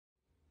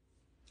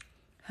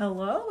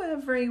Hello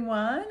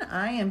everyone,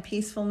 I am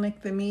Peaceful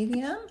Nik the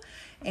Medium,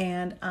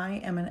 and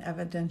I am an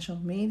evidential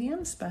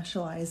medium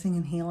specializing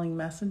in healing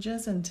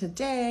messages, and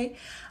today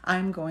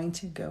I'm going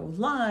to go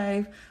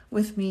live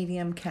with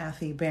Medium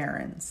Kathi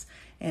Behrens,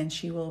 and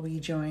she will be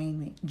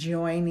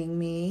joining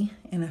me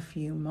in a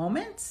few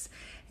moments,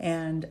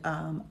 and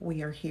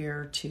we are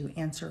here to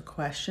answer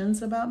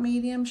questions about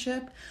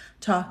mediumship,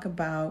 talk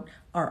about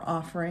our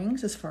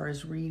offerings as far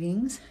as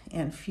readings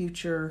and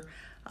future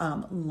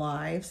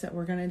lives that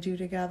we're going to do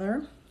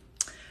together.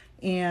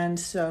 And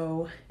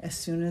so as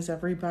soon as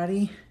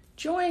everybody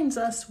joins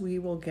us, we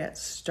will get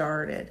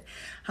started.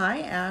 Hi,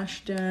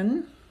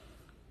 Ashton.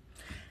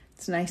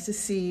 It's nice to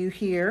see you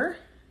here.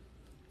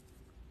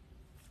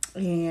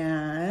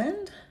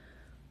 And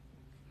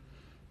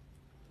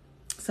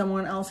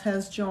someone else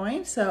has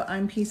joined. So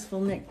I'm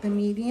Peaceful Nik the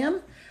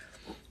Medium.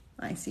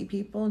 I see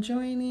people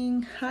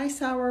joining. Hi,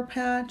 Sour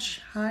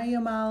Patch. Hi,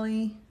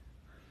 Yamali.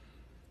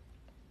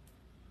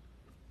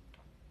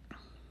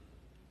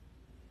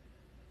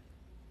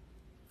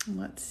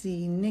 Let's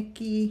see,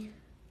 Nikki,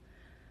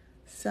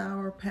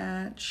 Sour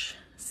Patch,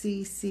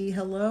 CC,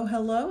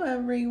 hello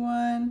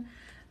everyone.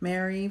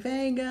 Mary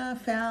Vega,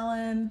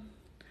 Fallon.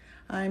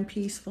 I'm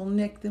Peaceful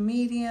Nik the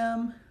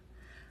Medium,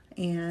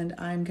 and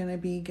I'm going to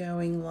be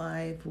going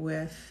live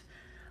with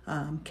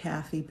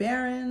Kathi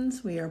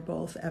Behrens. We are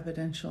both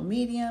evidential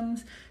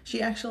mediums.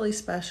 She actually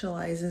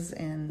specializes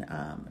in,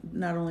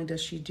 not only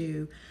does she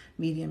do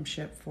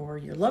mediumship for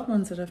your loved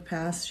ones that have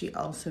passed, she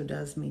also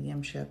does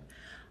mediumship.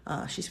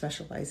 She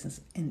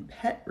specializes in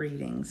pet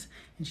readings,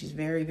 and she's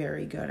very,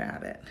 very good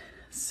at it.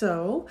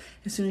 So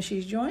as soon as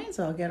she joins,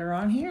 I'll get her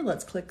on here.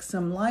 Let's click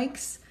some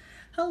likes.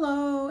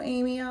 Hello,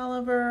 Amy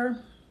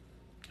Oliver.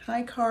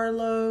 Hi,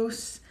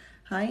 Carlos.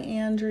 Hi,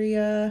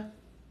 Andrea.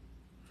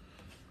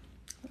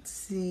 Let's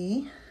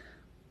see.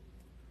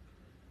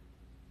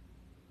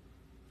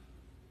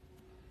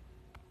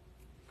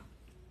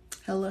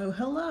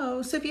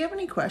 Hello. So if you have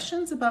any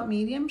questions about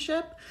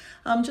mediumship,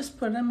 just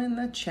put them in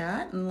the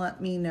chat and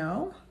let me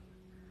know.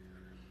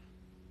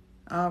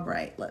 All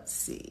right, let's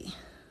see.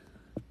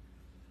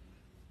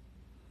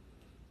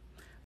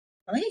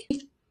 Hi,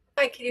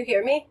 can you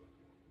hear me?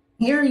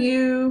 Hear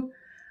you.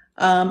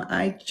 I'm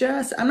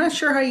not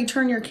sure how you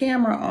turn your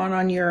camera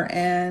on your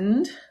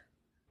end.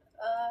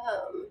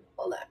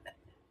 Hold on.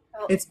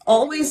 Oh. It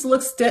always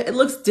looks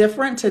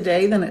different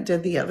today than it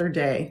did the other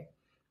day.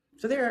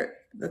 So there,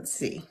 let's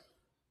see.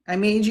 I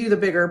made you the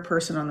bigger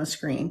person on the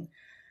screen.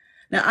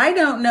 Now, I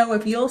don't know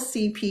if you'll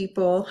see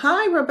people.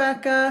 Hi,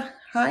 Rebecca.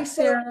 Hi,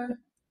 Sarah. So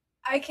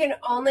I can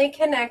only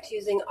connect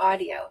using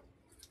audio.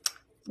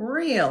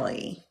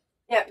 Really?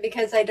 Yeah,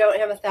 because I don't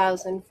have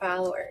 1,000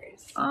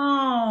 followers.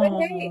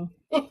 Oh.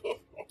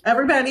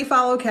 Everybody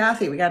follow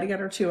Kathi. We got to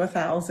get her to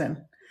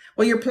 1,000.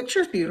 Well, your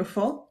picture's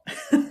beautiful.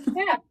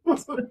 Yeah.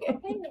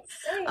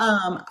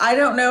 I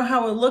don't know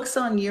how it looks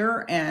on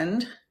your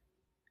end.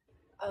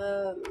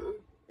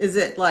 Is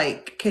it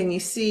like, can you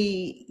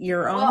see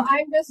your own? Well,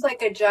 I'm just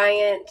like a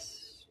giant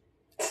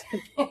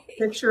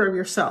picture of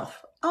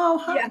yourself. Oh,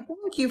 hi. Yeah.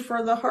 Thank you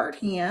for the heart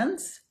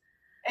hands.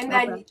 And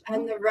then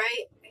on the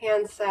right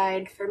hand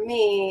side, for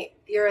me,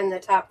 you're in the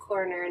top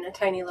corner in a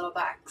tiny little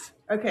box.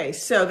 Okay,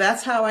 so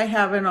that's how I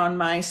have it on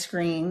my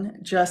screen,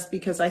 just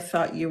because I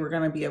thought you were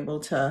going to be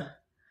able to.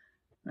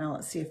 Now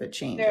let's see if it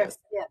changes. There.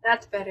 Yeah,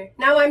 that's better.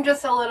 Now I'm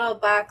just a little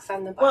box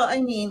on the box. Well,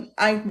 I mean,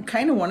 I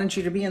kind of wanted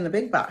you to be in the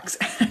big box,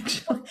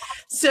 actually.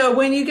 So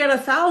when you get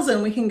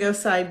 1,000, we can go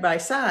side by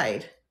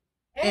side.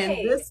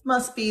 Hey. And this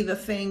must be the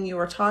thing you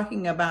were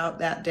talking about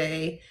that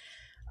day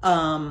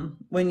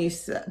when you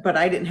said, but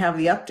I didn't have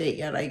the update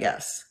yet, I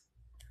guess.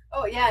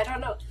 Oh, yeah, I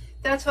don't know.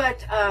 That's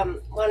what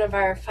one of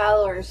our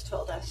followers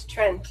told us,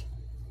 Trent.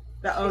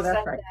 Oh,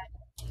 that's right.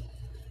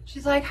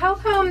 She's like, how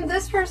come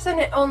this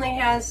person only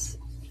has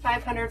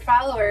 500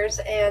 followers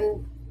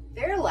and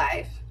they're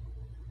live?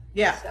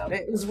 Yeah, so.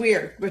 It was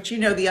weird. But you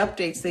know, the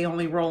updates, they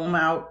only roll them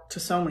out to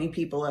so many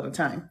people at a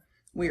time,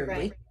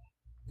 weirdly.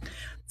 Right.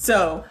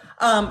 So,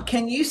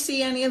 can you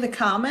see any of the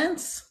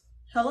comments?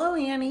 Hello,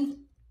 Annie.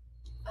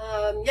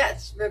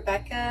 Yes,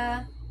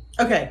 Rebecca.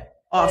 Okay,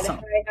 awesome.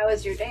 Hi, how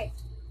was your day?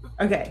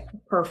 Okay,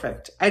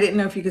 perfect. I didn't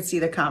know if you could see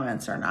the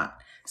comments or not.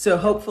 So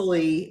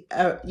hopefully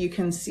you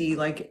can see,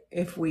 like,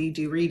 if we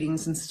do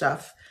readings and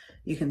stuff,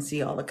 you can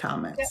see all the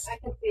comments. Yep, I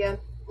can see them.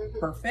 Mm-hmm.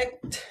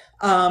 Perfect.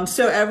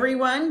 So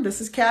everyone,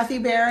 this is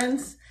Kathi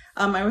Behrens.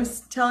 I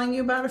was telling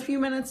you about a few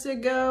minutes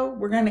ago,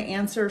 we're going to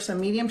answer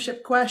some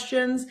mediumship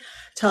questions,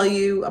 tell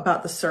you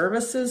about the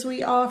services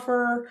we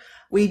offer.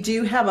 We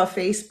do have a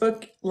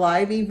Facebook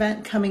live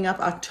event coming up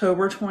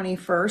October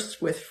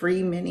 21st with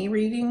free mini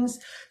readings.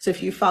 So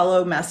if you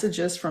follow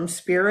Messages from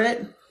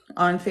Spirit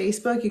on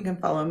Facebook, you can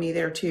follow me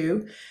there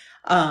too.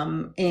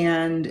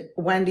 And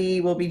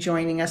Wendy will be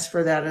joining us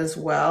for that as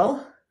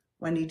well.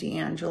 Wendy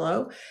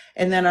D'Angelo.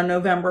 And then on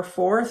November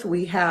 4th,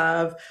 we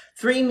have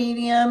 3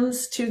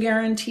 mediums, 2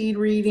 guaranteed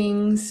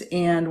readings,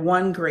 and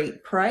 1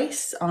 great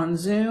price on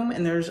Zoom.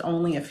 And there's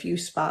only a few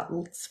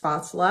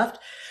spots left.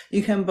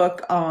 You can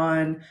book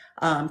on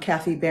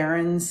Kathi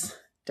Behrens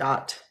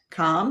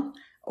peacefulnikthemedium.com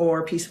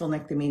or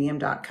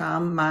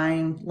peacefulnikthemedium.com.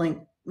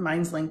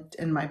 Mine's linked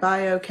in my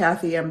bio.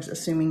 Kathy, I'm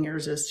assuming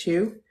yours is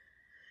too.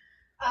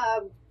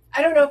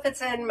 I don't know if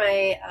it's in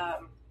my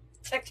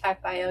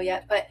TikTok bio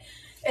yet, but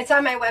it's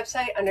on my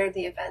website under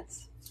the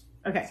events.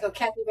 Okay. So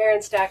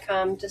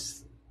kathybehrens.com,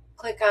 just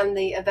click on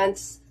the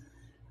events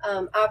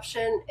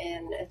option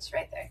and it's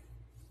right there.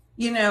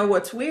 You know,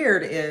 what's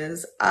weird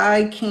is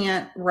I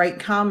can't write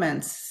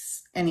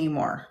comments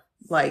anymore.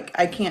 Like,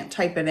 I can't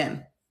type it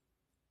in.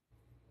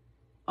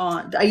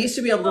 I used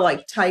to be able to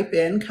like type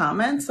in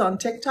comments on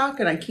TikTok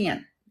and I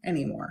can't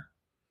anymore.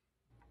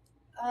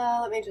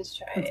 Let me just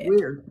try It's it.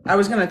 weird. I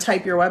was going to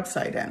type your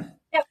website in.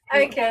 Yep,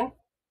 I can.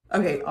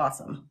 Okay,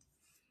 awesome.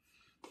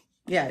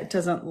 Yeah, it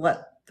doesn't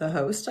let the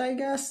host, I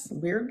guess,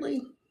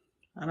 weirdly.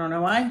 I don't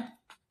know why.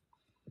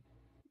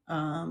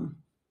 Yeah.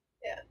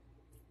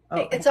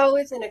 Oh, It's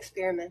always an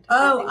experiment.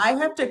 oh, I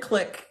have to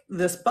click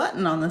this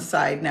button on the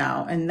side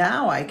now, and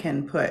now I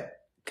can put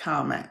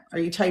comment. Are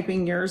you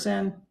typing yours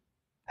in?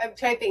 I'm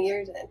typing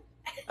yours in.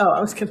 Oh, I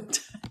was going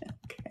to.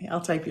 Okay,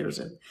 I'll type yours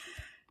in.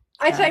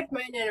 I typed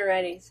mine in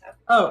already. So.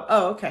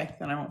 Oh, okay.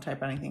 Then I won't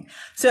type anything.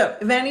 So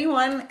if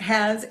anyone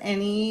has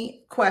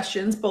any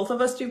questions, both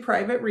of us do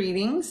private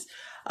readings,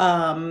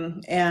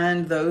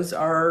 and those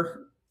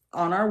are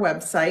on our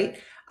website.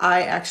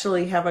 I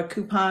actually have a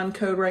coupon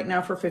code right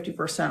now for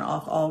 50%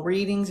 off all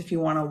readings. If you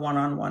want a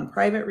one-on-one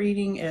private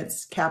reading,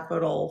 it's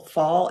capital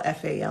FALL,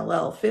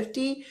 FALL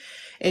 50,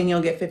 and you'll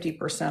get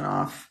 50%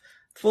 off,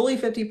 fully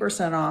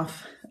 50%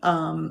 off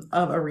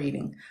of a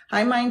reading.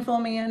 Hi, Mindful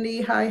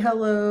Mandy. Hi,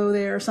 hello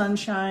there,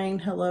 Sunshine.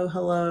 Hello,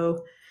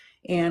 hello.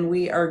 And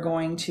we are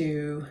going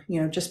to,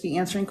 just be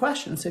answering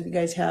questions. So if you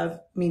guys have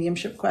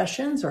mediumship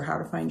questions or how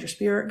to find your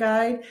spirit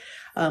guide,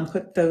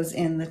 put those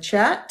in the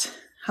chat.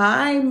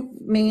 Hi,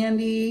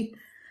 Mandy.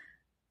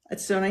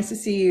 It's so nice to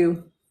see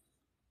you.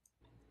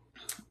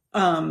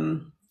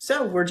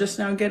 So we're just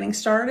now getting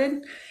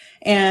started.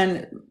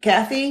 And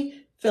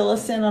Kathy, fill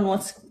us in on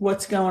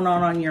what's going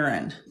on your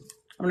end.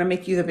 I'm going to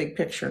make you the big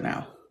picture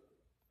now.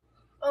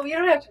 Oh, you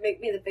don't have to make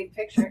me the big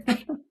picture.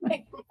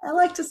 I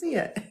like to see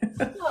it.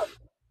 Oh.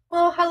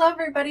 Well, hello,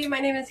 everybody.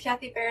 My name is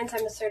Kathi Behrens.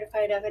 I'm a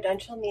certified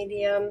evidential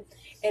medium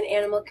and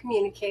animal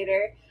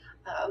communicator.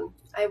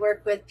 I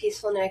work with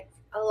Peaceful Nik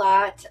a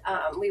lot.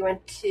 We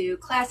went to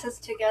classes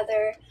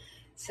together.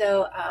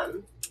 So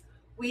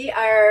we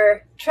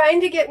are trying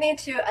to get me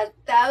to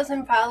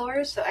 1,000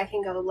 followers so I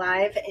can go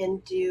live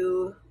and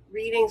do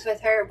readings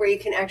with her where you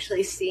can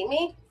actually see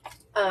me.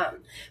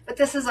 But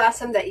this is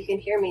awesome that you can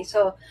hear me.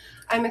 So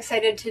I'm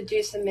excited to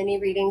do some mini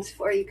readings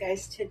for you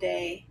guys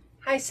today.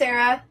 Hi,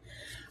 Sarah.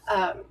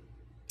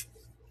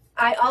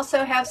 I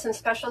also have some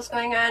specials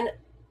going on.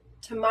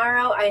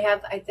 Tomorrow I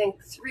have, I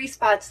think, 3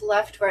 spots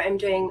left where I'm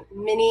doing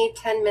mini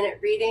 10-minute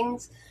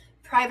readings,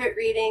 private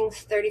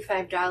readings,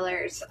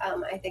 $35.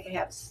 I think I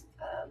have,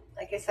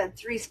 like I said,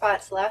 3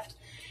 spots left.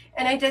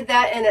 And I did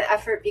that in an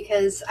effort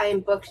because I am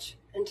booked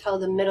until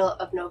the middle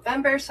of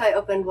November. So I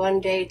opened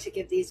one day to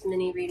give these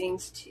mini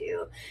readings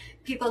to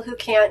people who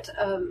can't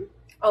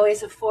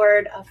always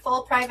afford a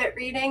full private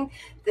reading.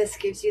 This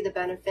gives you the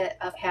benefit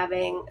of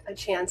having a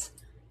chance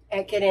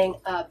at getting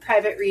a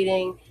private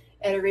reading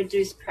at a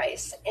reduced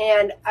price.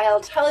 And I'll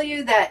tell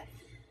you that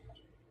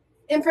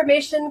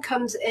information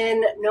comes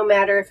in no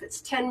matter if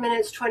it's 10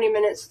 minutes, 20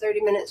 minutes, 30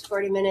 minutes,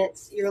 40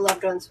 minutes, your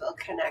loved ones will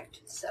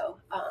connect. So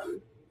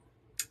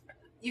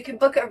you can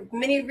book a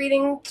mini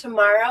reading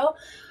tomorrow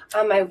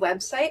on my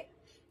website,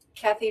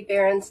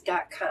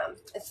 kathybehrens.com.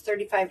 It's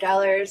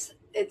 $35.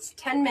 It's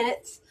 10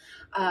 minutes.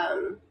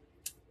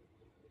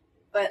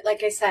 But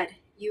like I said,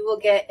 you will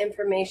get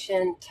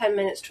information 10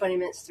 minutes, 20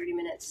 minutes, 30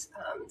 minutes.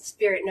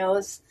 Spirit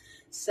knows.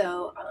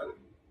 So,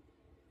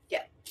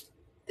 yeah,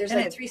 there's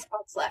like 3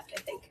 spots left, I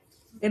think.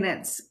 And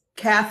it's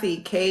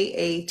Kathi,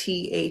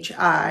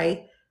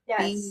 KATHI,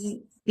 yes.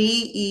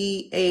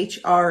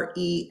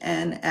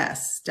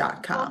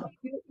 BEHRENS.com. Oh,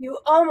 you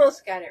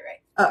almost got it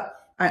right.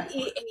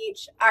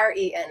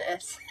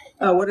 BEHRENS.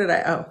 Oh, what did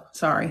I? Oh,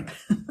 sorry.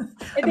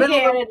 I think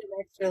I added an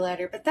extra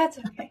letter, but that's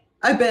okay.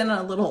 I've been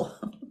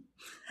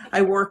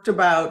I worked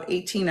about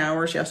 18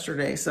 hours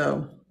yesterday,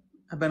 so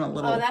I've been a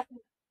little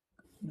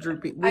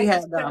droopy. We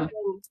had back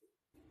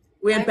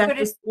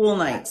to school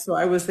night, so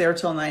I was there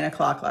till 9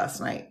 o'clock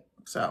last night.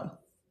 So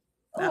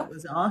that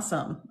was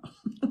awesome.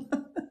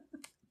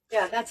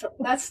 Yeah,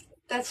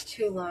 that's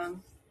too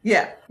long.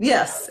 Yeah.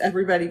 Yes,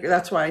 everybody.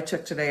 That's why I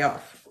took today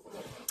off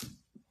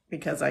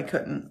because I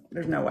couldn't.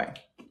 There's no way.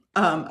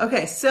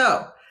 Okay,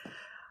 so.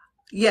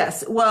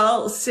 Yes.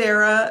 Well,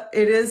 Sarah,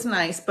 it is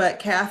nice, but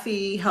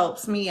Kathy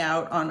helps me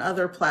out on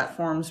other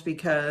platforms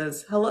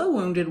because, hello,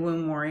 Wounded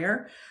Womb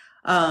Warrior,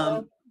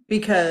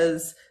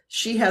 because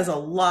she has a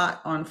lot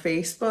on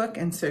Facebook.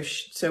 And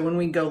so when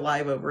we go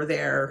live over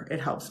there, it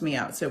helps me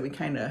out. So we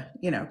kind of,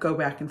 go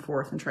back and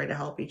forth and try to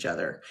help each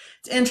other.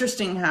 It's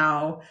interesting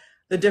how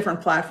the different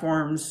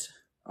platforms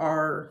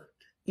are,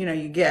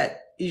 you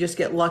just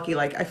get lucky.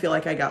 Like, I feel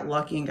like I got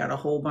lucky and got a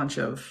whole bunch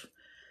of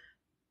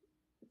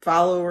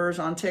followers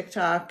on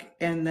TikTok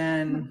and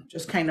then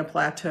just kind of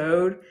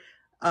plateaued.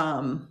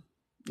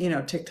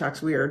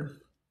 TikTok's weird.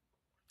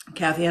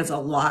 Kathy has a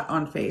lot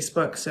on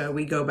Facebook, so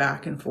we go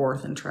back and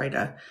forth and try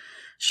to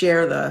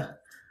share the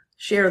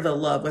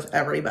love with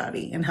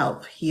everybody and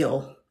help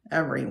heal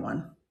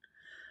everyone.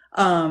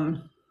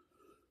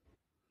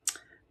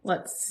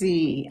 Let's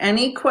see.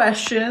 Any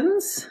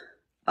questions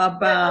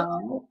about?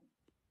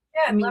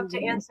 Yeah, I'd love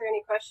to answer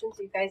any questions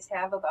you guys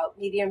have about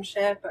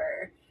mediumship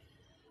or,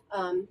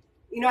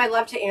 I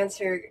love to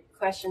answer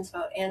questions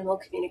about animal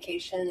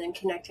communication and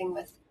connecting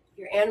with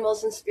your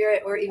animals in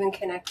spirit, or even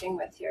connecting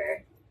with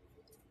your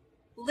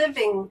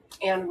living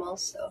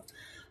animals. So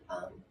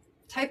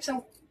type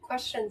some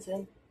questions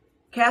in.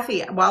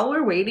 Kathy, while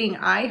we're waiting,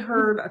 I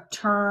heard a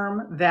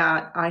term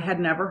that I had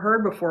never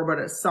heard before, but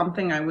it's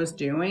something I was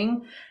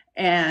doing.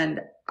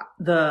 And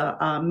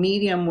the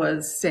medium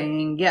was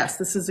saying, yes,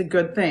 this is a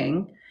good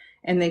thing.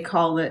 And they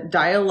called it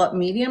dial-up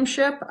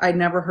mediumship. I'd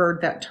never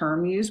heard that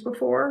term used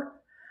before.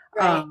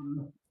 Right.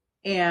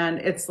 And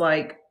it's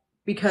like,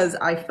 because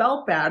I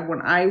felt bad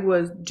when I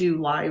would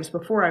do lives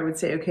before, I would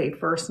say, okay,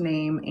 first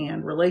name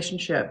and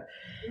relationship.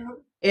 Mm-hmm.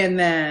 And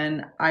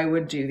then I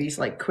would do these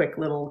like quick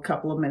little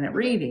couple of minute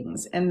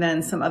readings. And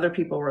then some other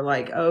people were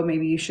like, oh,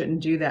 maybe you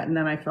shouldn't do that. And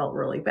then I felt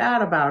really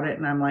bad about it.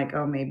 And I'm like,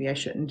 oh, maybe I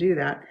shouldn't do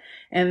that.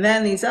 And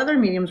then these other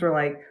mediums were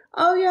like,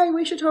 oh yeah,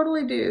 we should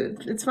totally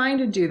it's fine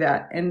to do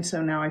that. And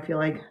so now I feel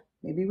like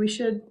maybe we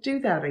should do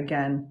that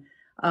again.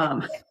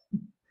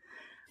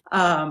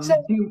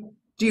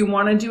 Do you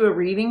want to do a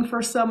reading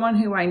for someone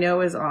who I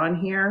know is on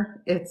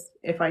here? It's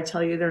if I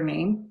tell you their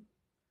name.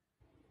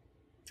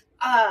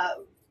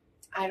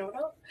 I don't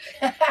know.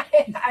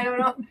 I don't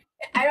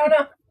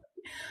know.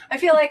 I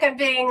feel like I'm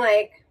being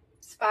like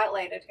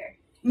spotlighted here.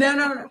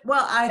 No.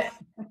 Well,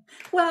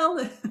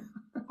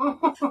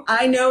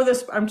 I know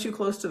this. I'm too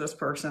close to this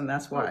person.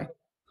 That's why.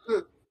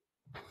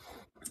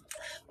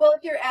 Well,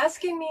 if you're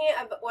asking me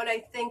about what I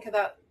think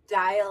about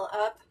dial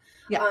up,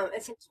 yeah.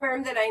 It's a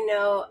term that I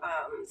know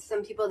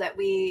some people that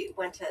we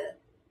went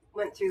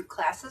through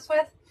classes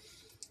with.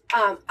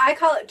 I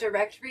call it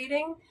direct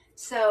reading.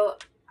 So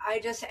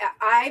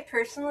I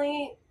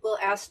personally will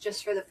ask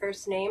just for the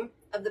first name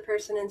of the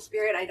person in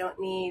spirit. I don't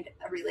need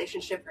a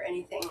relationship or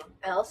anything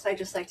else. I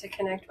just like to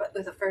connect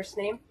with a first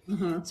name.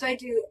 Mm-hmm. So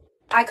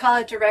I call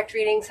it direct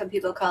reading. Some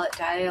people call it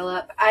dial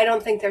up. I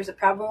don't think there's a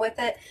problem with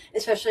it,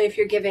 especially if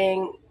you're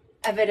giving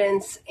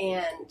evidence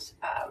and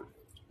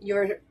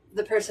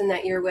the person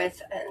that you're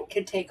with and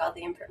could take all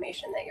the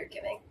information that you're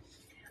giving.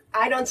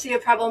 I don't see a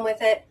problem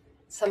with it.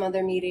 Some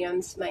other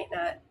mediums might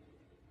not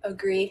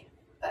agree,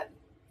 but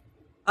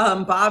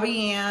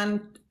Bobby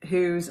Ann,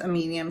 who's a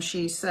medium,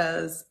 she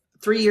says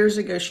 3 years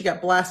ago she got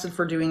blasted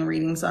for doing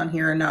readings on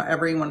here, and now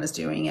everyone is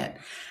doing it.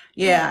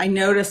 Yeah, I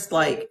noticed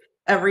like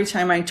every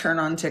time I turn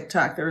on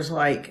TikTok, there's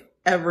like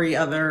every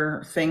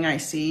other thing I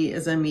see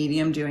is a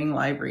medium doing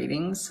live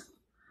readings.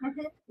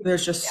 Mm-hmm.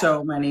 There's just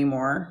so many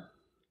more.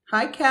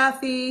 Hi,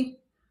 Kathy.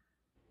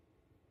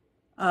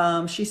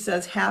 She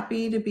says,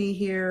 happy to be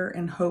here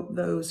and hope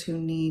those who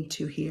need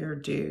to hear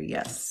do.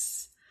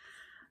 Yes.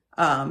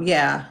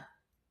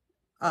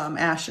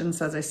 Ashton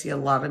says, I see a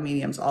lot of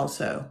mediums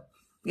also.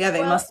 Yeah,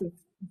 they must have.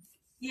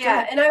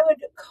 Yeah, and I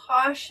would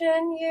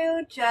caution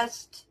you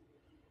just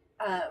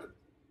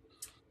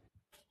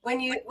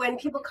when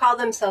people call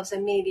themselves a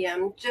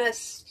medium,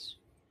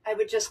 I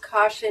would just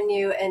caution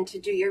you and to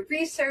do your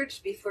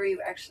research before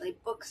you actually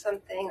book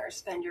something or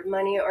spend your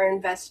money or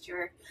invest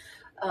your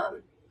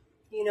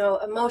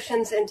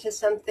emotions into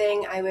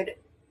something. I would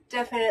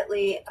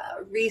definitely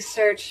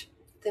research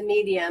the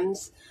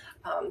mediums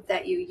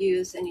that you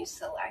use and you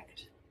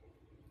select.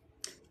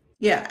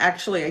 Yeah,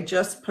 actually, I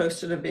just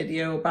posted a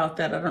video about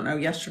that. I don't know,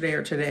 yesterday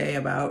or today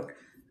about,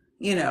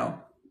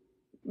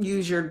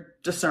 use your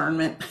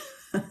discernment.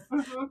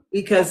 Mm-hmm.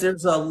 Because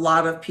there's a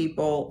lot of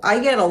people, I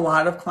get a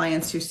lot of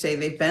clients who say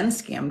they've been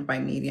scammed by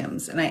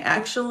mediums. And I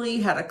actually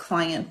had a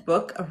client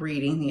book a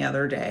reading the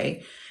other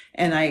day,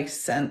 and I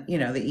sent,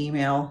 the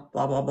email,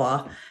 blah, blah,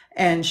 blah.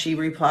 And she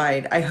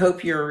replied, I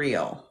hope you're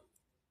real.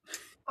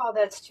 Oh,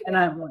 that's too bad.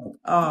 And I'm like,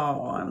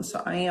 oh, I'm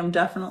sorry. I am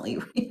definitely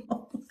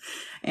real.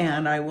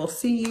 And I will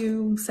see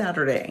you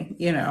Saturday,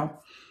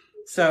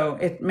 So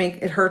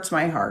it hurts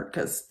my heart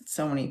because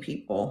so many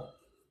people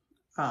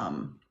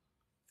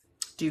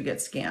do get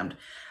scammed.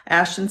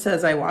 Ashton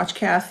says, I watch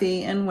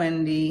Kathy and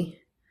Wendy.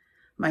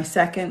 My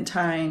second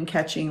time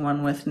catching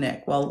one with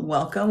Nick. Well,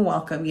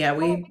 welcome. Yeah,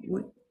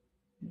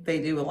 they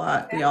do a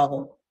lot. We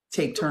all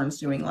take turns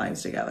doing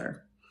lives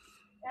together.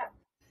 Yeah.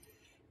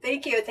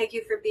 Thank you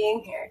for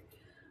being here.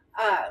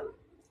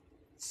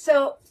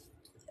 So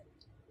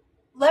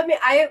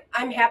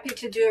I'm happy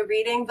to do a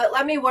reading, but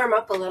let me warm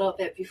up a little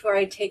bit before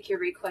I take your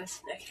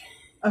request, Nick.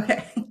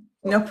 Okay,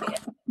 no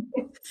problem.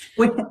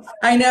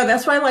 I know,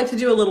 that's why I like to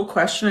do a little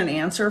question and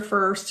answer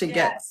first to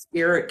get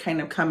spirit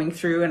kind of coming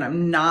through, and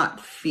I'm not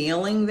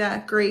feeling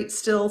that great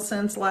still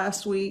since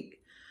last week.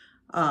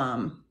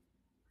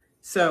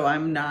 So I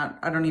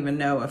don't even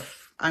know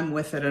if I'm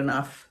with it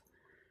enough.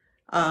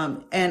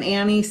 And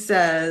Annie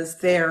says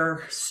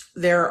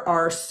there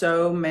are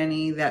so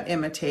many that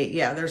imitate.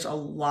 Yeah, there's a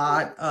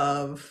lot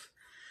of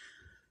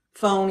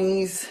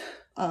phonies.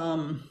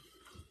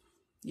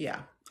 Yeah,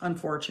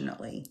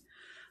 unfortunately.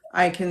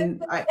 I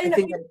And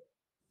think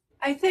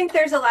I think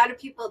there's a lot of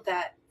people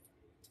that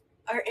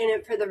are in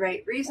it for the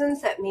right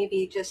reasons that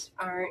maybe just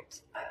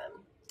aren't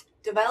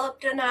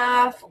developed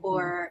enough,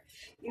 or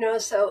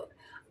so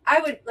I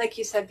would, like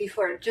you said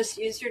before, just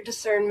use your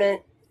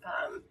discernment.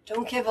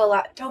 Don't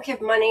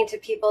give money to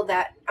people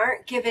that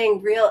aren't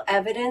giving real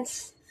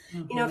evidence.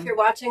 If you're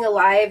watching a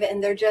live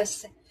and they're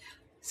just,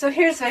 so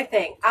here's my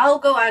thing. I'll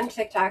go on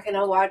TikTok and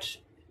I'll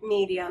watch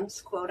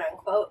mediums, quote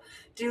unquote,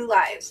 do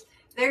lives.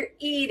 They're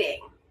eating,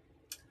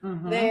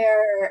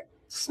 they're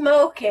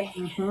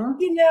smoking,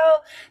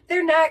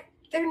 they're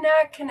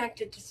not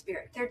connected to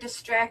spirit. They're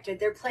distracted.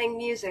 They're playing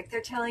music.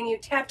 They're telling you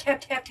tap,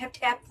 tap, tap, tap,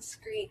 tap the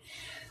screen.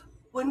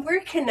 When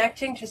we're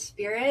connecting to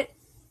spirit,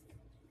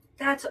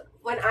 that's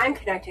when I'm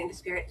connecting to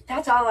spirit.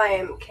 That's all I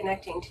am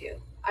connecting to.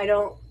 I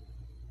don't,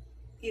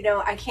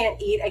 I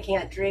can't eat. I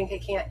can't drink. I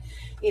can't,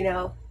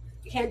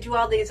 can't do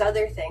all these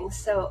other things.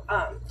 So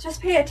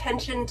just pay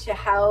attention to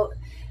how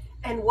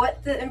and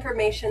what the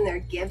information they're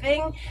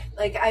giving.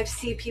 Like I've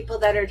seen people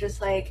that are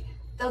just like,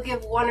 they'll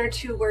give 1 or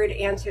 2 word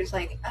answers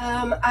like,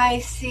 I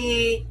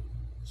see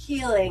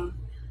healing.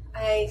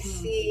 I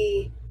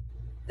see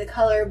the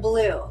color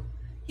blue,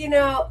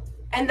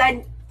 and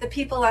then the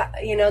people,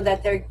 that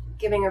they're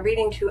giving a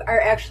reading to are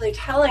actually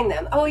telling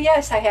them, oh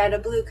yes, I had a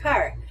blue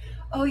car.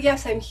 Oh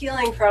yes, I'm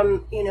healing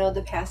from,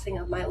 the passing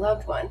of my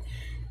loved one.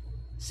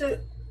 So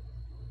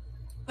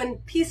when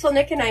Peaceful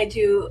Nik and I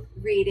do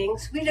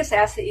readings, we just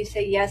ask that you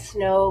say yes,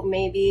 no,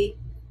 maybe,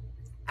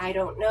 I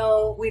don't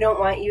know. We don't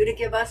want you to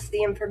give us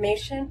the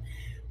information.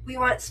 We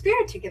want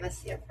spirit to give us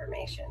the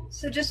information.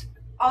 So just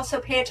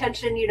also pay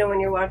attention, when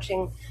you're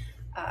watching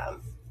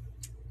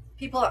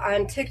people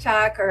on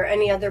TikTok or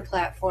any other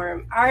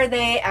platform. Are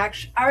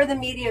the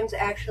mediums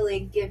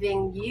actually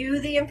giving you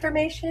the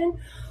information,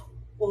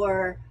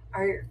 or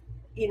are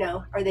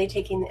they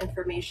taking the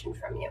information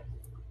from you?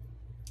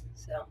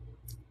 So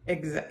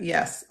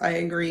yes, I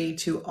agree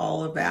to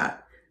all of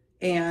that.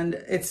 And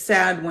it's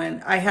sad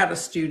when I had a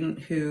student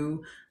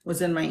who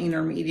was in my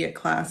intermediate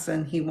class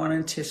and he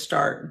wanted to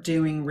start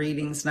doing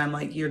readings. And I'm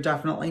like, you're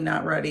definitely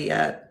not ready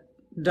yet.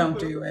 Don't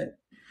do it,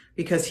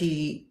 because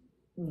he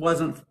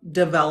wasn't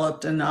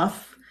developed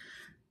enough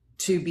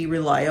to be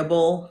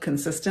reliable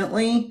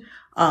consistently.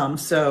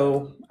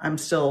 So I'm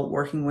still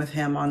working with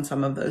him on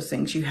some of those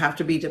things. You have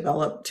to be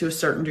developed to a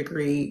certain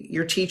degree.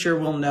 Your teacher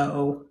will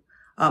know.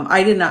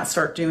 I did not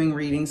start doing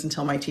readings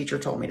until my teacher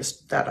told me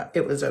that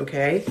it was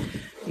okay,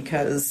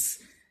 because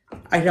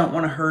I don't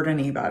want to hurt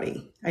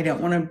anybody. I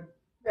don't want to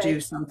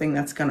do something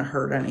that's going to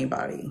hurt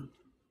anybody.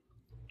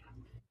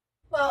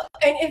 Well,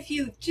 and if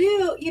you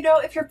do,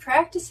 if you're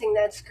practicing,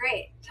 that's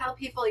great. Tell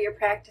people you're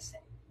practicing.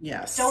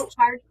 Yes. Don't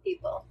charge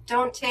people.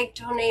 Don't take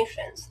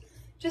donations.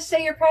 Just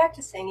say you're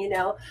practicing,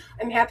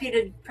 I'm happy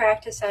to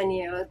practice on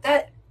you.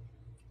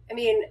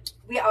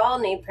 We all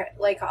need,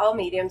 like all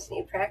mediums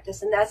need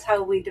practice, and that's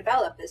how we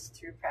develop, is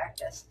through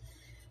practice.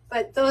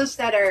 But those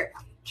that are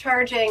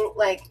charging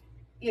like,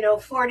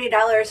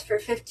 $40 for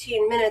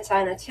 15 minutes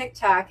on a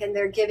TikTok, and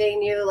they're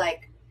giving you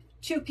like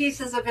 2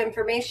 pieces of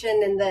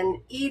information and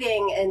then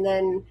eating and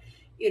then,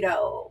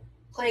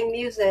 playing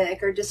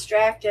music or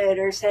distracted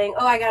or saying,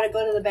 oh, I got to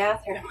go to the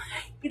bathroom.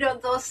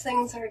 Those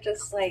things are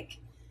just like,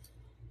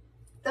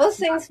 those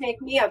things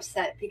make me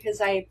upset,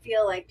 because I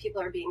feel like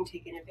people are being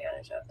taken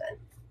advantage of then.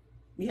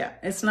 Yeah,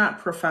 it's not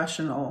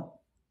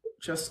professional,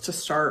 just to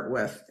start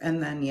with.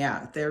 And then,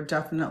 they're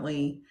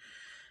definitely,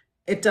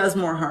 it does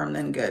more harm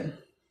than good.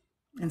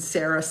 And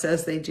Sarah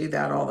says they do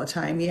that all the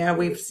time. Yeah,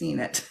 we've seen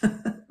it.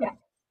 Yeah.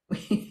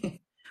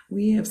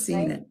 we have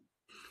seen it.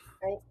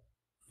 Right.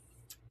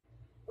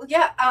 Well,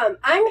 yeah,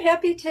 I'm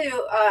happy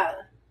to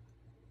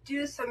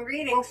do some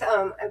readings.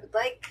 I would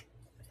like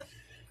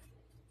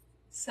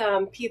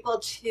some people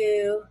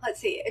to, let's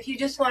see, if you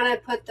just want to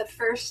put the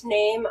first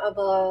name of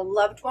a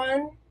loved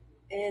one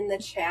in the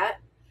chat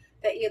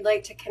that you'd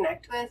like to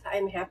connect with,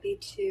 I'm happy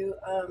to.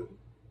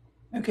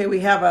 Okay, we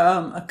have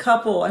a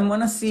couple. I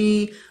want to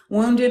see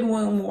Wounded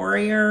Womb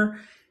Warrior,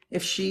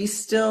 if she's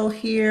still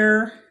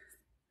here.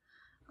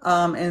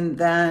 And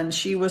then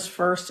she was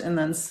first, and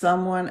then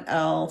someone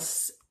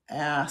else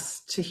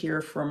asked to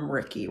hear from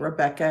Ricky.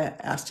 Rebecca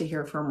asked to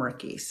hear from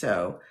Ricky.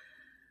 So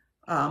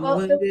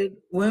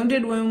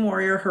Wounded Womb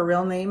Warrior, her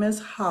real name is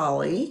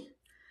Holly.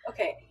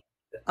 Okay.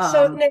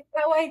 So Nik,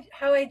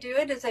 how I do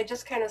it is I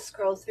just kind of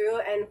scroll through,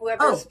 and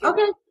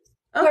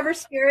whoever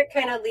spirit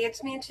kind of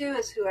leads me to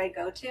is who I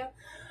go to.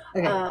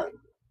 Okay.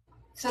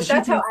 So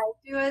that's how I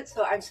do it.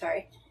 So I'm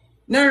sorry.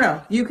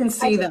 No. You can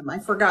see them. I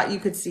forgot you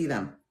could see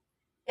them.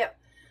 Yep.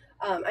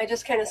 I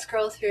just kind of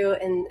scroll through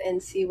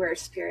and see where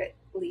spirit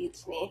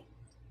leads me.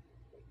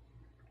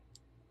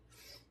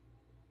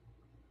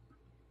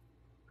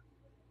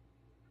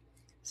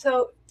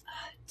 So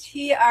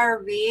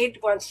T.R. Reed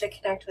wants to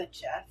connect with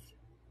Jeff.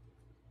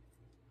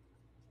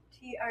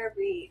 T.R.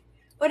 Reed.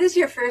 What is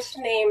your first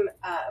name?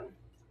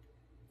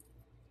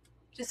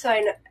 Just so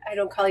I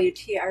don't call you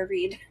T.R.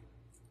 Reed.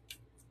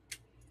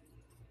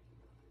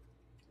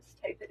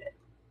 Just type it in.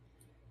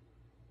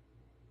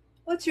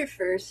 What's your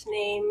first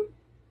name?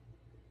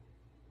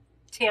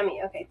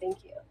 Tammy. Okay,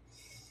 thank you.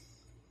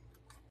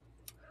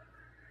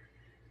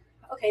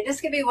 Okay,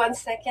 just give me 1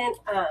 second.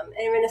 And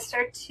I'm going to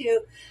start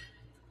to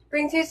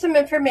bring through some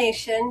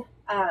information.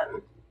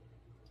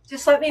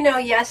 Just let me know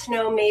yes,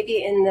 no,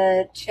 maybe in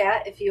the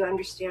chat if you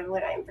understand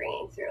what I'm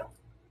bringing through.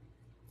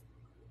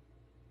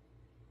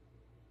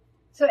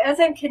 So as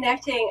I'm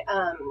connecting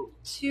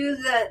to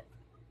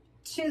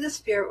the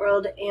spirit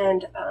world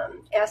and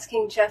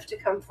asking Jeff to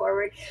come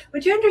forward,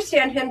 would you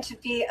understand him to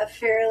be a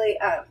fairly,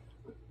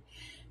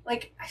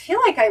 like, I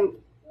feel like I'm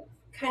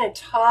kind of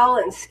tall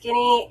and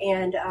skinny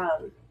and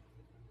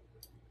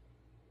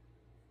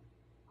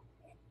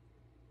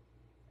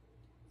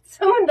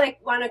someone like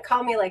want to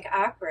call me like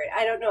awkward.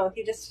 I don't know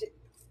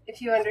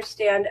if you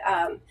understand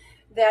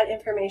that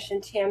information,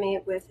 Tammy,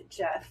 with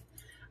Jeff.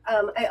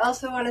 I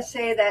also want to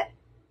say that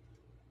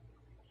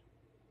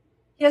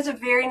he has a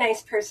very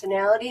nice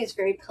personality. He's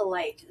very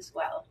polite as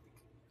well.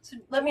 So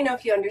let me know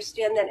if you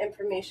understand that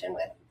information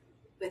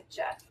with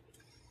Jeff.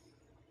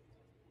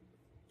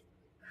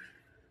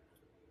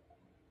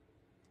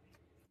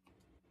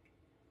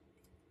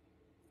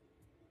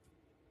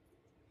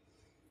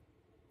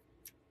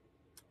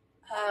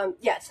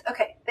 Yes,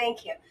 okay,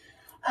 thank you.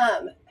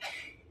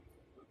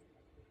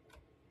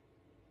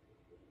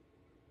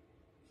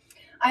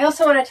 I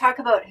also want to talk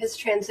about his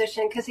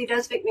transition because he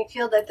does make me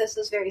feel that this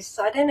is very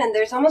sudden and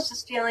there's almost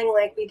this feeling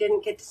like we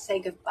didn't get to say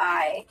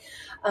goodbye,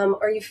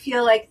 or you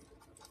feel like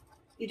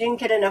you didn't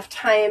get enough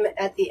time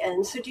at the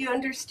end. So do you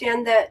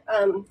understand that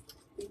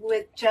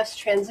with Jeff's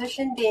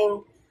transition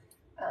being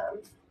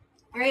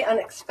very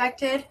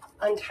unexpected,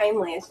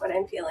 untimely is what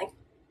I'm feeling?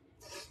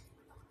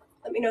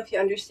 Let me know if you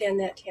understand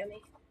that,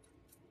 Tammy.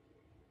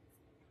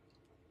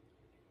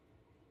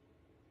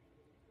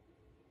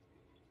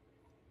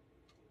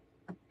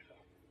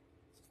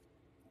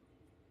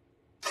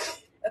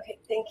 Okay,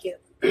 thank you.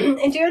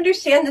 And do you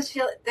understand this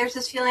there's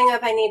this feeling of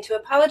I need to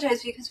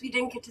apologize because we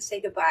didn't get to say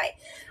goodbye.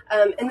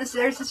 And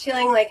there's this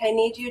feeling like I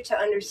need you to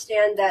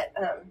understand that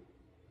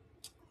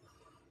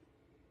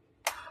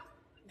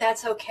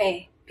that's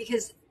okay.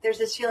 Because there's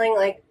this feeling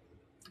like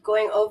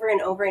going over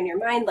and over in your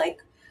mind like,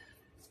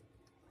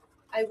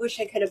 I wish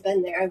I could have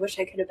been there. I wish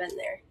I could have been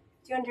there.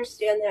 Do you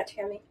understand that,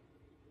 Tammy?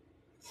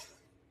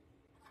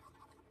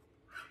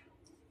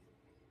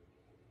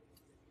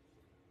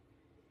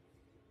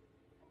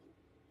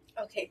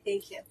 Okay,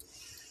 thank you.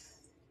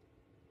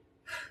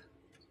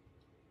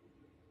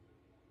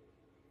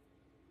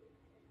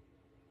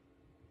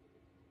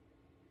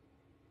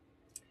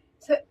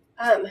 So,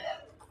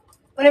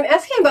 when I'm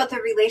asking about the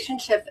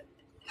relationship,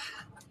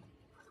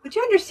 would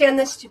you understand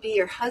this to be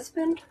your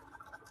husband?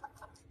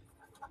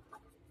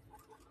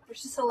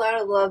 There's just a lot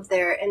of love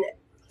there, and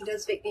he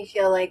does make me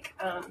feel like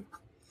I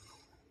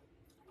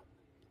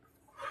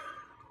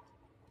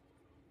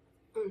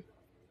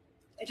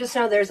just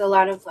know there's a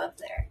lot of love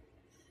there.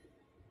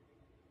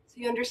 So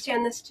you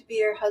understand this to be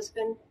your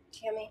husband,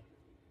 Tammy?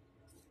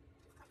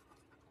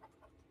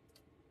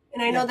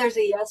 And I know there's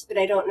a yes, but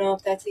I don't know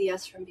if that's a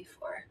yes from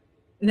before.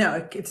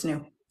 No, it's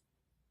new.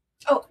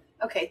 Oh,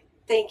 okay.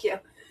 Thank you.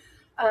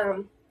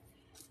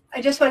 I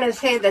just want to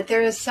say that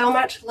there is so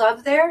much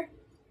love there.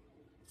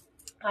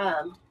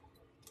 Okay.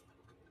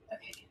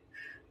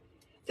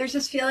 There's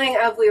this feeling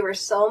of we were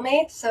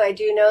soulmates, so I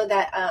do know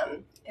that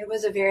it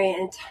was a very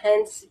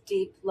intense,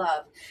 deep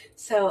love.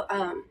 So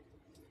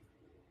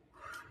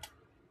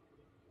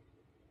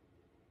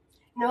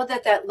know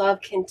that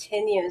love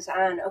continues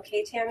on.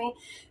 Okay, Tammy?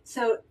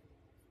 So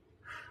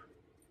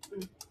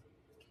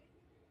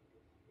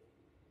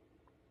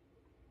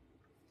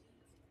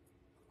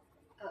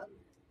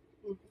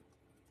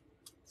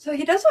so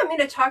he does want me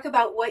to talk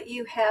about what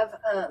you have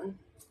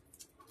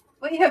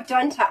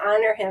done to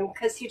honor him,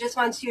 because he just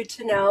wants you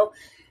to know,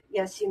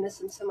 yes, you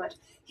miss him so much.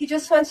 He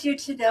just wants you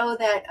to know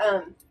that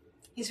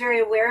he's very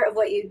aware of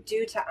what you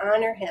do to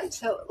honor him.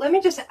 So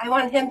I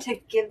want him to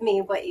give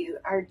me what you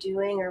are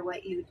doing or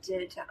what you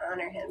did to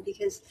honor him,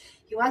 because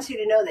he wants you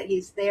to know that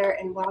he's there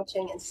and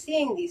watching and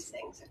seeing these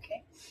things,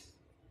 okay?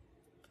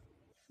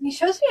 And he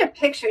shows me a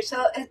picture.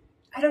 So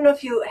I don't know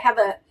if you have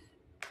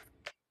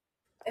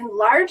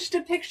enlarged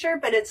a picture,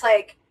 but it's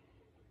like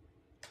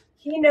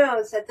he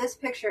knows that this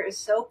picture is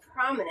so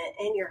prominent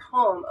in your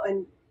home,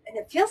 and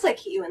it feels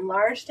like you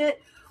enlarged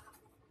it.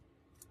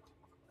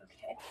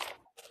 Okay.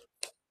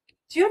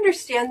 Do you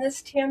understand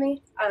this,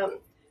 Tammy?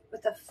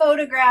 With a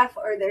photograph,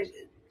 or there's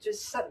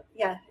just some,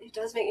 yeah, it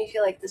does make me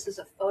feel like this is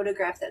a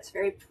photograph that's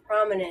very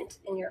prominent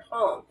in your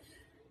home.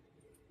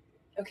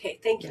 Okay,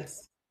 thank you.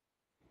 Yes.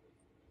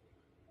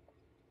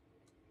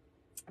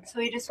 So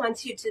he just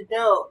wants you to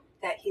know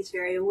that he's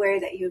very aware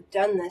that you've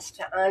done this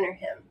to honor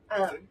him.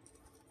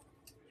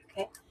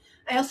 Okay.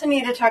 I also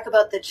need to talk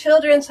about the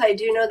children. So I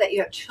do know that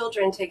you have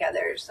children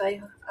together. So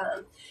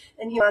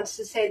and he wants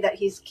to say that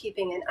he's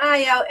keeping an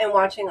eye out and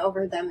watching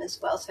over them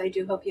as well. So I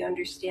do hope you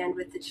understand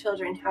with the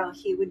children how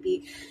he would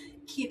be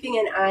keeping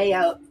an eye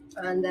out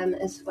on them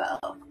as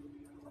well.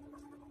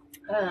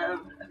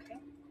 Okay.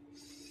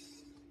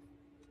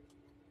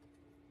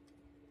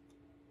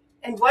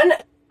 And one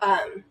of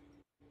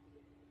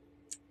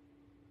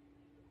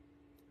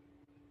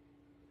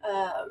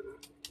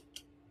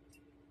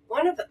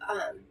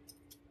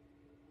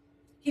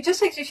he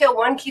just makes me feel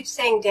one keeps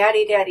saying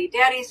daddy, daddy,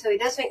 daddy. So he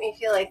does make me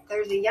feel like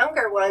there's a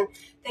younger one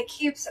that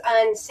keeps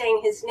on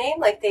saying his name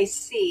like they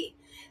see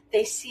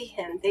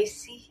him.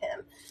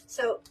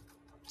 So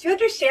do you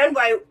understand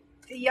why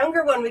the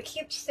younger one would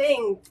keep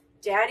saying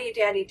daddy,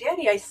 daddy,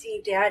 daddy? I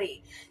see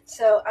daddy.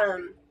 So,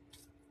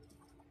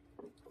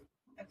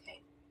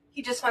 okay.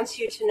 He just wants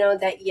you to know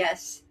that,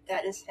 yes,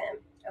 that is him.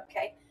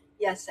 Okay.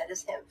 Yes, that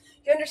is him.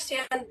 You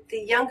understand the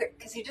younger,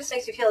 because he just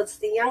makes you feel it's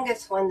the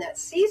youngest one that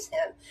sees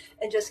him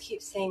and just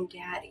keeps saying,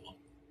 daddy,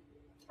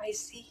 I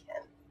see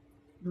him.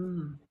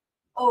 Mm.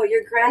 Oh,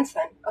 your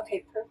grandson.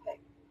 Okay, perfect.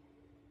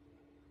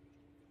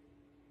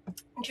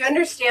 Do you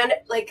understand,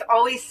 like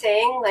always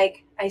saying,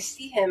 like, I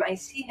see him,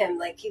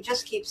 like he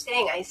just keeps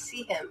saying, I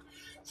see him.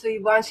 So he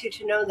wants you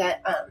to know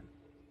that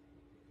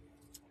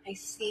I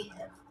see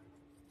him.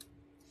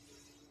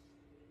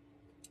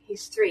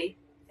 He's 3.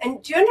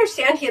 And do you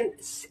understand him?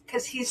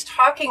 Because he's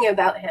talking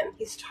about him.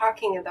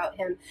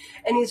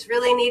 And he's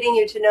really needing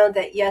you to know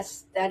that,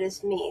 yes, that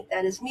is me.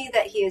 That is me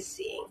that he is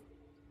seeing.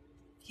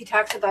 He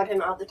talks about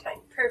him all the time.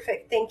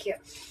 Perfect. Thank you.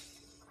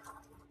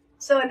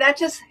 So, and that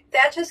just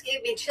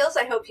gave me chills.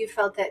 I hope you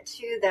felt that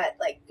too, that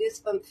like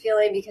goosebump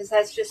feeling, because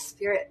that's just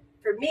spirit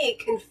for me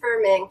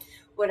confirming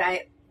what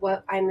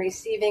I'm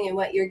receiving, and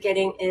what you're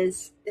getting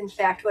is in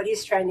fact what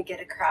he's trying to get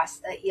across,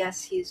 that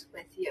yes, he's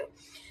with you.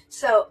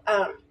 So,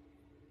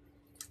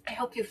 I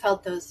hope you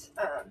felt those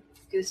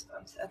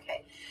goosebumps.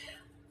 Okay.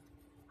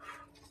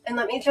 And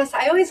let me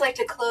I always like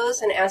to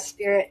close and ask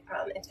Spirit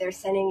if they're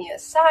sending you a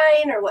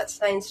sign or what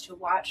signs to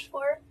watch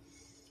for.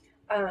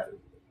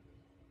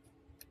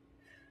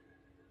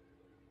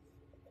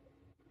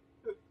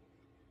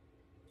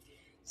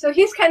 So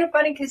he's kind of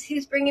funny because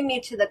he's bringing me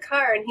to the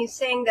car, and he's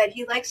saying that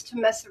he likes to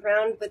mess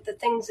around with the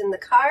things in the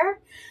car.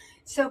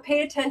 So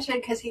pay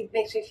attention, because he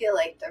makes me feel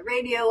like the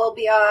radio will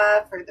be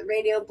off, or the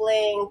radio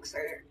blinks,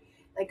 or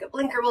like a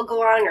blinker will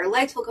go on, or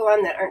lights will go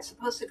on that aren't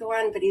supposed to go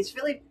on. But he's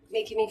really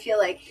making me feel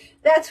like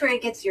that's where he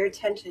gets your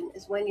attention,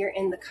 is when you're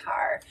in the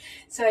car.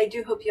 So I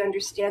do hope you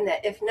understand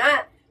that. If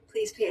not,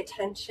 please pay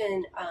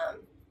attention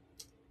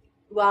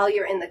while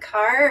you're in the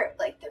car,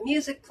 like the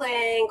music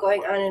playing,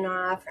 going on and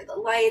off, or the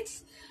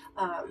lights,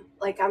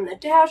 like on the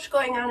dash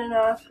going on and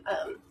off.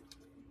 I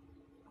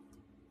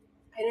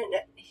didn't know.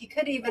 He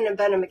could even have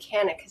been a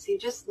mechanic, because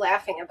he's just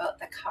laughing about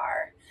the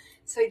car.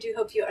 So I do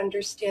hope you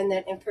understand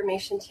that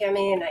information,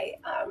 Tammy, and I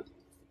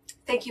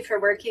thank you for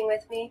working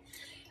with me.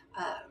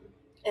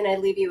 And I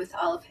leave you with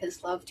all of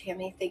his love,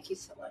 Tammy. Thank you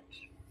so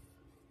much.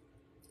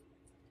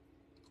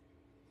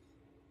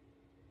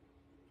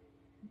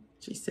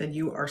 She said,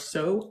 you are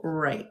so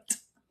right.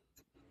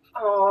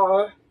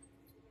 Oh,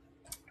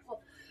 well,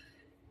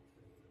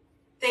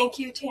 thank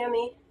you,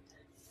 Tammy.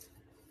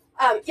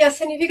 Yes,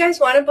 and if you guys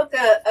want to book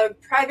a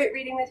private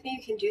reading with me,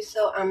 you can do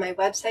so on my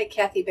website,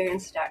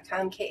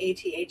 kathibehrens.com,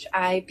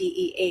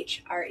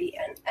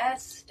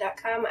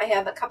 KathiBehrens.com. I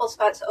have a couple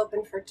spots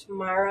open for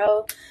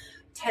tomorrow,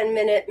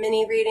 10-minute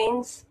mini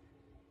readings,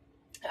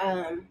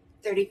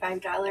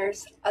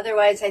 $35.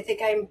 Otherwise, I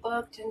think I'm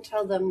booked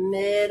until the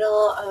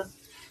middle of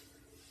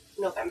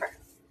November.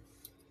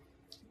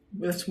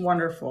 That's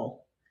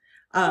wonderful.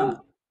 Yeah.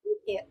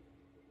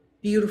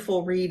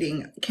 Beautiful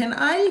reading.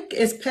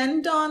 Is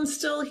Penn Dawn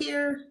still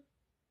here?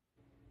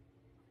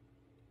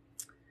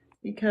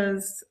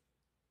 Because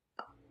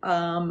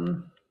I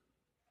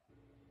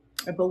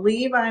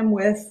believe I'm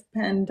with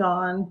Penn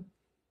Dawn.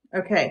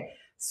 Okay,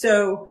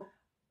 so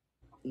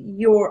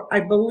I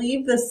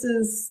believe this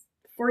is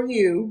for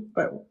you,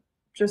 but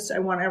just I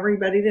want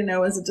everybody to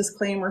know as a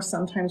disclaimer,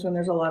 sometimes when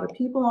there's a lot of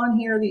people on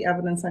here, the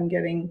evidence I'm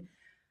getting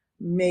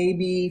may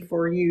be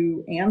for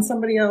you and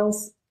somebody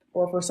else,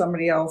 or for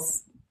somebody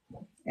else,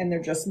 and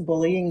they're just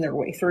bullying their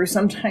way through.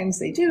 Sometimes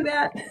they do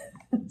that.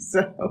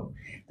 So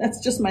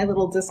that's just my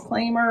little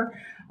disclaimer.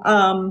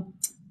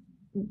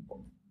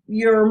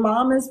 Your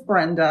mom is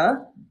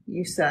Brenda,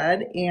 you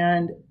said,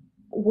 and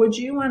would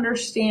you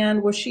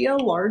understand, was she a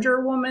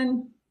larger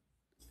woman?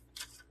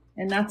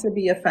 And not to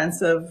be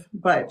offensive,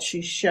 but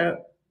she's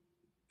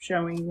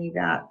showing me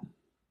that.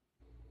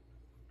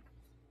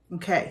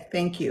 Okay,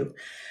 thank you.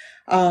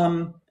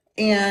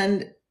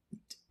 And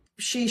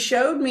she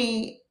showed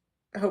me,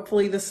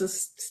 hopefully this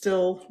is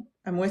still,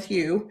 I'm with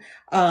you.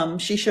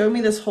 She showed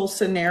me this whole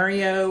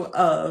scenario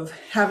of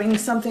having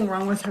something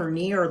wrong with her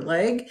knee or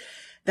leg,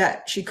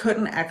 that she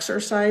couldn't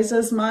exercise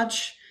as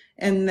much,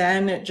 and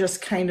then it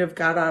just kind of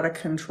got out of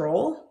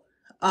control.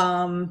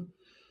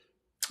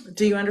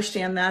 Do you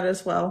understand that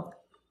as well?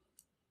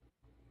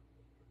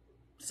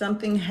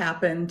 something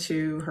happened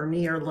to her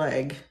knee or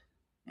leg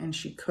and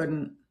she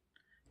couldn't.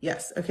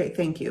 Yes. Okay.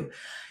 Thank you.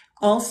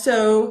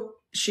 Also,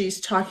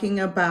 she's talking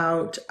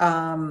about,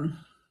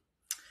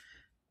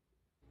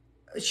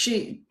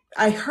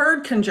 I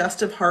heard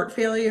congestive heart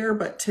failure,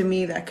 but to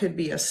me, that could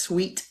be a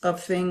suite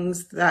of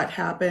things that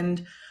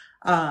happened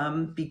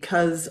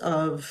because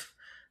of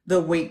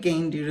the weight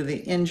gain due to the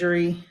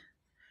injury.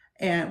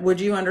 And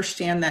would you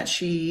understand that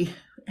she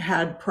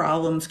had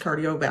problems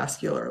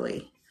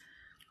cardiovascularly?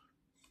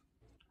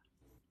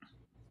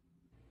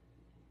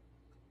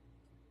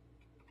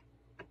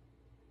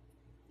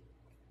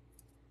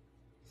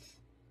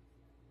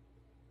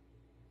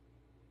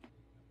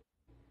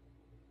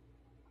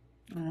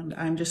 And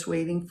I'm just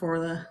waiting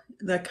for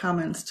the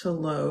comments to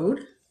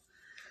load.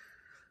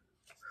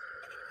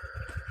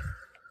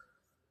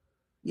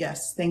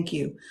 Yes, thank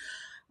you.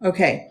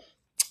 Okay.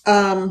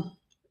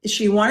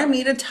 She wanted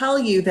me to tell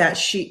you that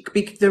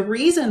the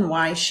reason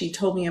why she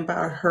told me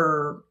about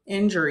her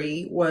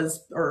injury or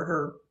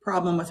her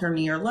problem with her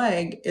knee or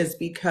leg is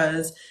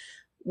because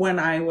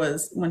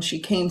when she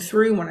came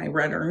through, when I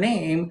read her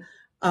name,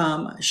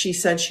 she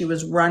said she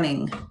was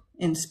running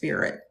in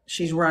spirit.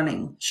 She's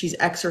running, she's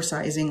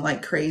exercising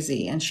like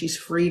crazy, and she's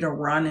free to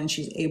run and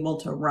she's able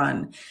to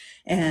run.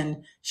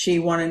 And she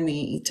wanted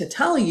me to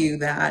tell you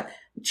that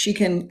she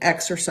can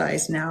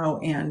exercise now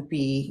and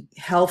be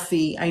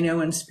healthy. I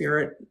know in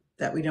spirit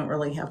that we don't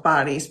really have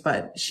bodies,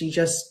 but she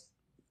just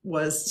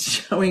was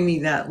showing me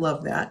that.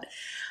 Love that.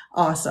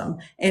 Awesome.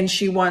 And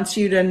she wants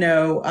you to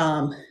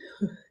know,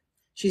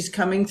 she's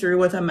coming through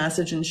with a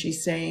message and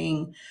she's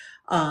saying,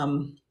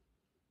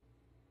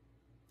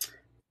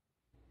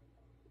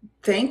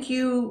 thank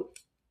you.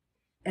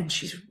 And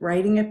she's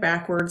writing it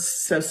backwards.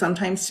 So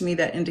sometimes to me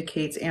that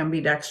indicates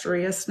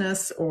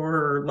ambidextrousness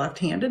or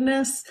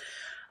left-handedness.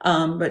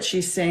 But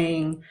she's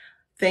saying,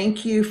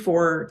 thank you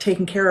for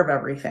taking care of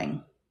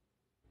everything.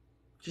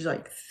 She's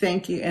like,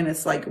 thank you. And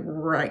it's like,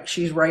 right,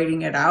 she's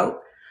writing it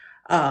out.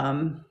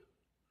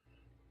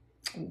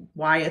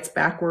 Why it's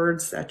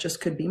backwards, that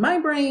just could be my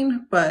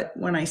brain. But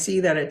when I see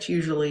that, it's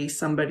usually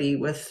somebody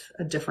with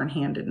a different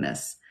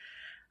handedness.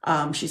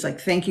 She's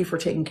like, thank you for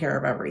taking care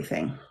of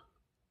everything.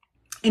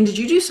 And did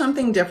you do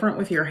something different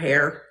with your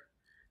hair?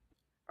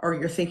 Or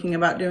you're thinking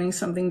about doing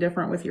something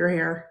different with your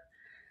hair?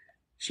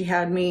 She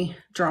had me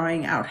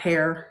drawing out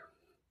hair.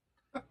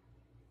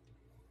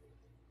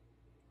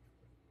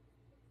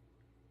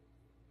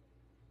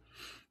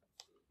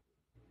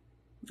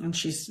 And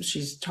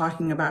she's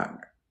talking about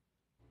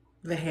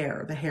the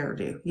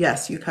hairdo.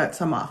 Yes, you cut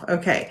some off.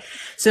 Okay.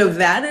 So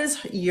that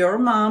is your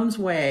mom's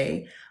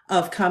way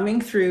of coming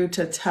through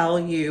to tell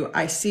you,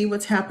 I see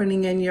what's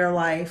happening in your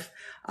life.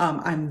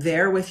 I'm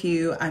there with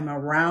you. I'm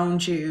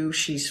around you.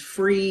 She's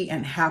free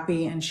and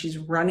happy and she's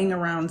running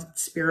around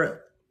spirit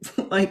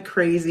like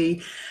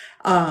crazy.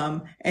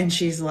 And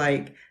she's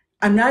like,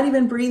 I'm not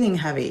even breathing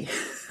heavy.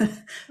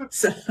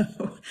 So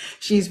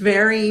she's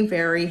very,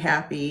 very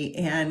happy.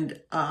 And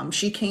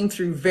she came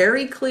through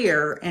very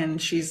clear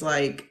and she's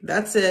like,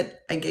 that's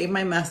it. I gave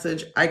my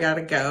message. I got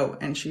to go.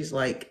 And she's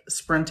like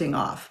sprinting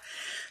off.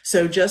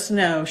 So just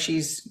know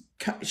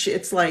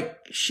it's like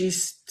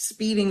she's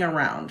speeding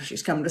around.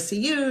 She's coming to see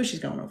you. She's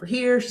going over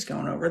here. She's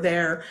going over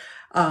there.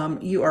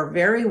 You are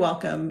very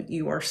welcome.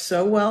 You are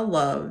so well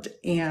loved.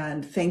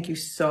 And thank you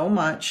so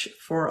much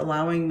for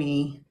allowing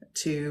me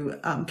to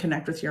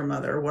connect with your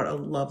mother. What a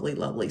lovely,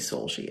 lovely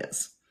soul she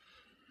is.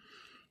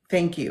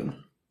 Thank you.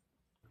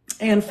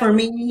 And for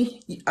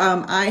me,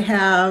 I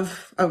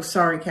have, oh,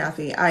 sorry,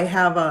 Kathy. I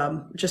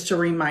have, just to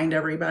remind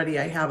everybody,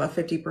 I have a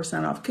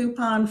 50% off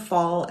coupon,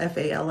 fall,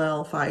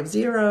 FALL 50.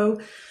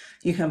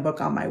 You can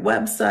book on my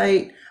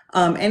website.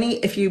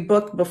 If you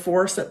book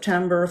before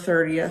September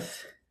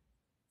 30th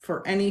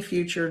for any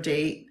future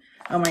date,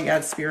 oh my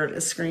God, Spirit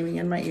is screaming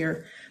in my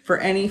ear. For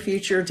any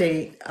future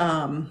date,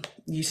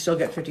 you still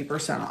get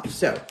 50% off.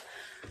 So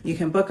you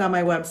can book on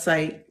my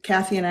website.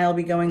 Kathy and I will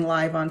be going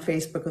live on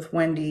Facebook with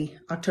Wendy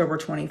October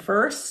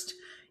 21st.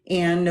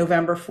 And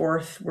November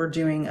 4th, we're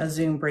doing a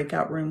Zoom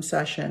breakout room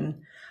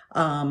session.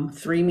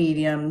 3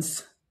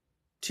 mediums,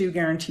 2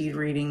 guaranteed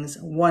readings,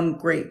 1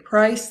 great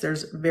price.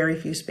 There's very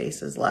few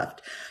spaces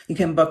left. You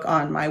can book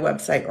on my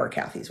website or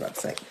Kathy's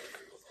website.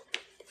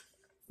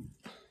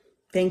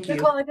 Thank you.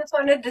 Nicole, I just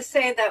wanted to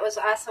say that was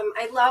awesome.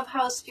 I love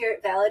how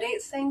Spirit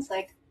validates things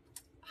like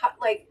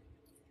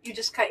you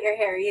just cut your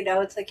hair,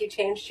 it's like you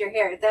changed your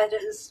hair. That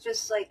is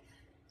just like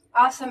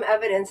awesome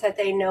evidence that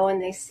they know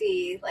and they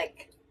see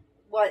like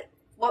what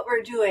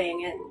we're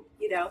doing and,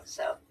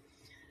 so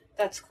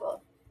that's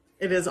cool.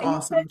 It is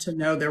awesome to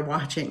know they're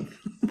watching.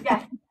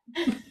 Yeah.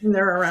 And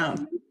they're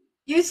around.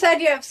 You said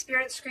you have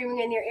Spirit screaming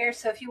in your ear,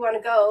 so if you want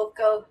to go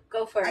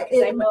for it.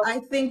 I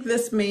think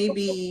this may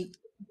be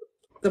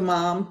the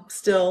mom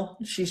still.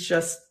 She's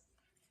just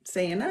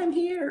saying, I'm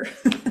here.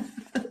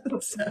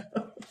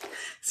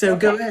 So okay.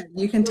 Go ahead.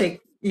 You can take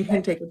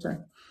a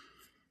turn.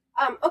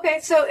 Okay,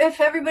 so if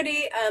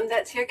everybody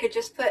that's here could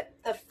just put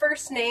the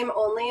first name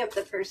only of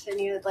the person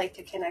you would like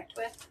to connect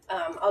with,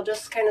 I'll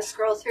just kind of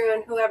scroll through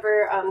and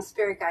whoever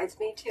Spirit guides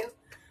me to.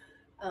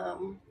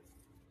 Oh,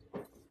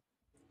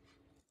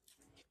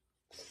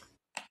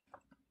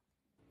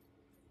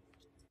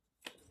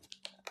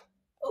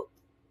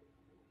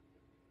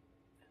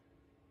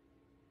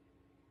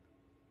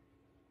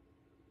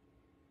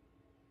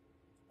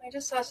 I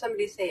just saw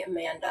somebody say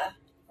Amanda.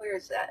 Where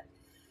is that?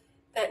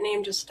 That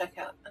name just stuck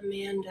out.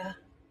 Amanda.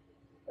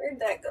 Where'd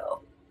that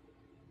go?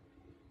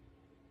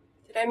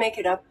 Did I make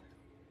it up?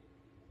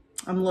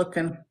 I'm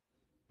looking.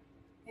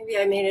 Maybe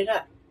I made it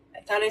up.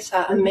 I thought I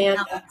saw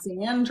Amanda.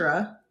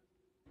 Alexandra.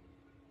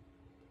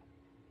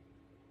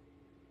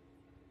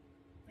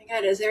 My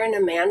God, is there an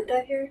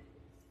Amanda here?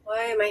 Why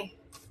am I?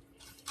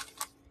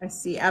 I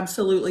see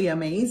absolutely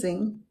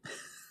amazing.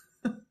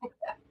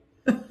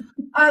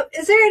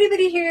 Is there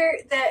anybody here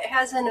that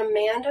has an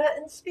Amanda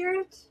in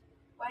spirit?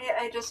 Why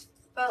I just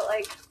felt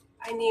like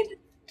I need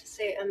to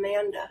say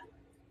Amanda.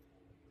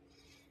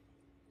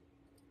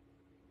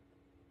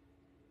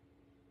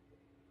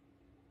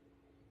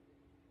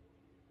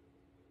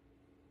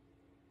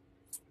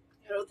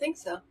 I don't think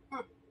so.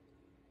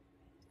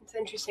 It's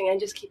interesting. I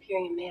just keep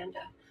hearing Amanda.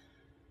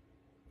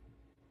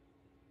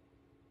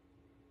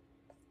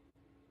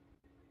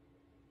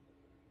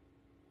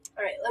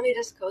 All right, let me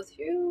just go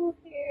through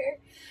here.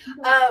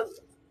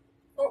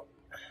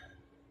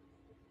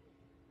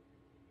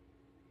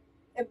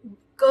 It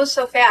goes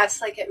so fast,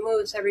 like it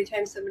moves every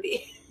time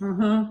somebody.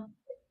 Mm-hmm.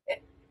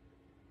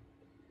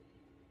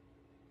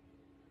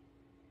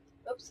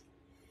 Oops,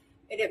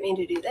 I didn't mean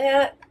to do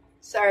that.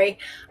 Sorry.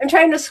 I'm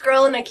trying to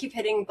scroll and I keep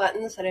hitting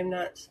buttons that I'm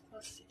not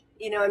supposed to.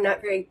 You know, I'm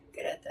not very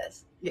good at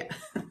this. Yeah.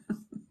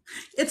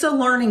 It's a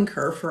learning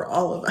curve for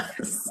all of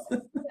us.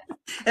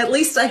 At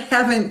least I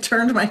haven't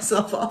turned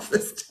myself off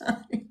this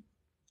time.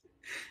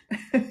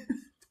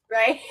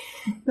 Right?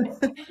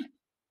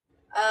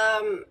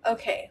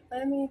 Okay,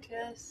 let me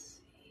just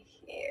see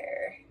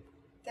here.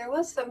 There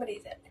was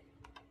somebody that.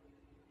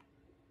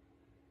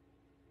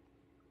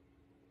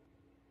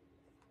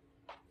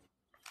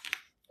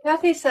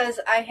 Kathy says,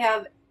 I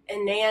have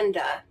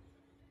Ananda.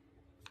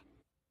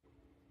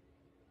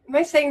 Am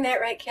I saying that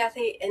right,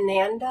 Kathy?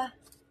 Ananda?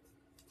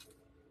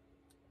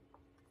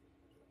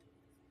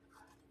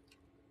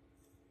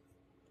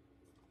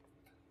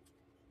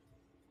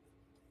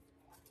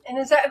 And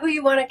is that who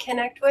you want to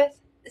connect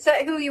with? Is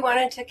that who you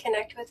wanted to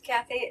connect with,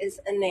 Kathy? Is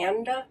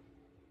Ananda?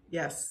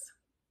 Yes.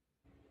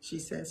 She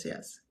says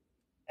yes.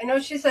 I know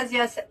she says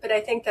yes, but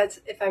I think that's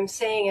if I'm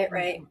saying it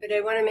right. But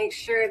I want to make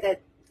sure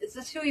that, is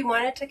this who you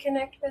wanted to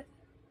connect with?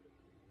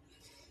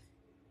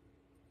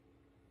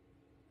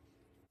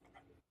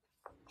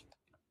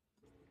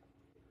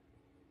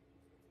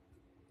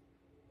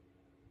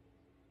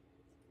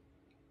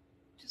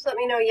 Just let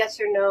me know yes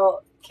or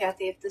no,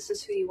 Kathy, if this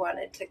is who you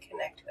wanted to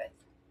connect with.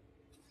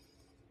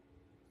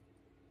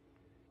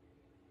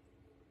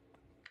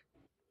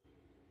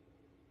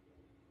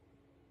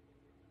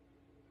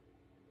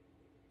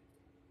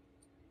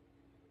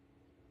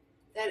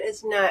 That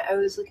is not. I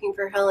was looking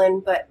for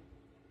Helen, but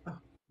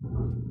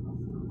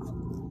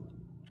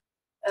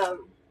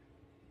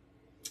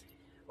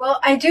well,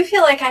 I do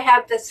feel like I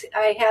have this.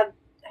 I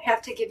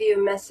have to give you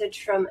a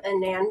message from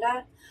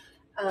Ananda,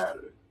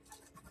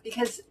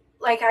 because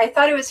like I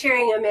thought I was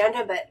hearing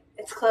Amanda, but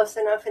it's close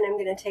enough, and I'm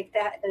going to take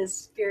that as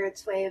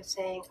Spirit's way of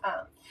saying.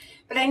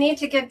 But I need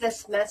to give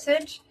this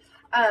message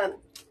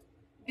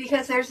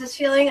because there's this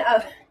feeling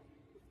of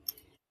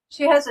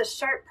she has a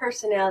sharp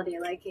personality,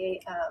 like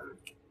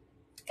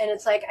and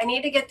it's like I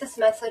need to get this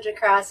message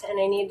across, and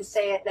I need to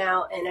say it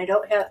now, and I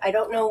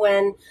don't know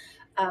when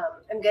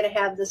I'm going to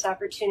have this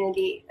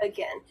opportunity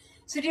again.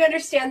 So do you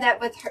understand that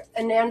with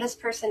Ananda's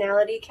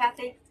personality,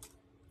 Kathy?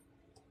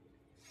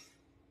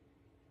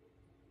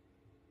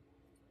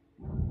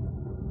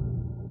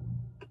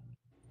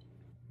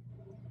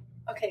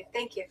 Okay,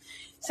 thank you.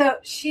 So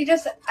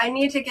I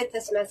need to get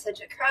this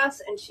message across,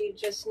 and she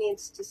just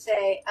needs to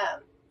say,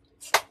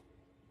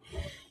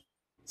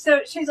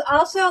 so she's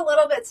also a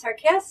little bit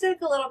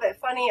sarcastic, a little bit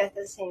funny at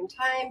the same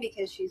time,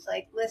 because she's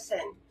like,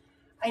 listen,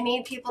 I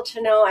need people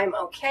to know I'm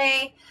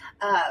okay.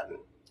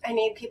 I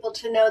need people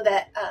to know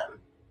that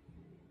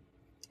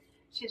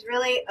she's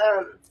really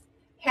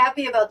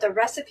happy about the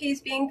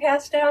recipes being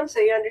passed down. So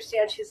you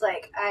understand, she's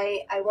like,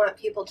 I want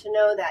people to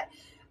know that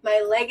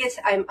my legacy,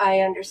 I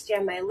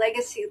understand my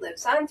legacy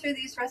lives on through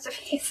these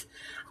recipes.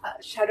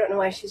 I don't know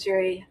why she's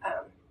very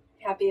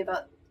happy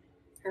about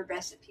her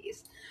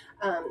recipes.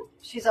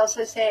 She's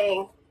also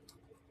saying,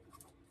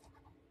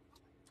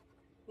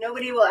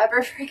 nobody will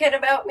ever forget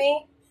about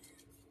me.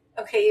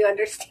 Okay, you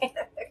understand.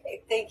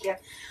 Okay, thank you.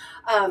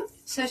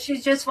 So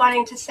she's just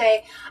wanting to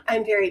say,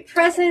 I'm very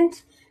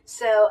present.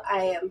 So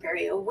I am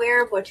very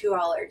aware of what you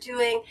all are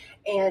doing.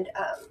 And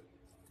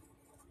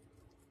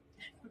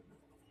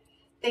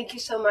thank you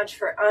so much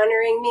for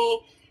honoring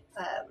me.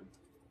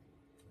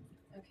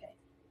 Okay.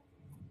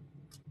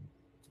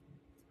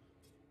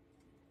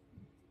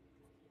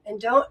 And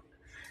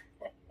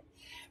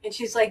And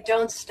she's like,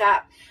 don't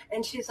stop.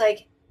 And she's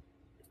like,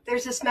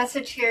 there's this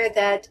message here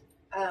that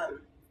I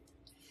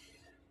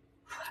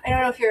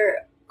don't know if you're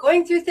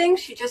going through things.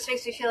 She just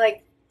makes me feel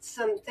like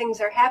some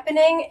things are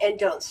happening, and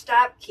don't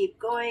stop, keep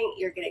going.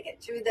 You're going to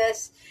get through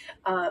this.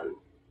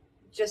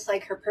 Just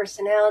like her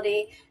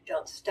personality,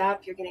 don't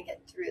stop, you're going to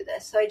get through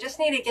this. So I just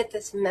need to get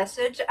this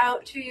message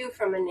out to you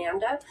from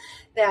Ananda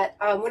that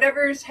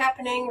whatever is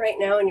happening right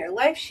now in your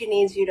life, she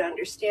needs you to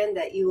understand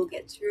that you will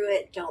get through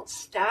it. Don't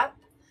stop.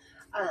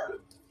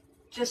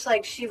 Just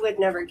like she would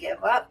never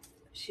give up,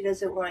 she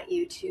doesn't want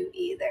you to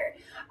either.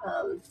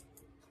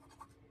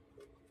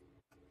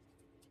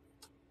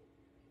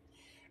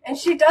 And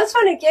she does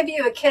want to give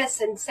you a kiss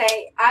and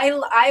say,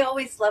 I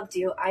always loved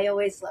you. I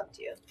always loved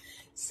you.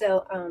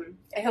 So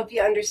I hope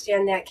you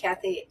understand that,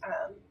 Kathi.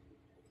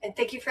 And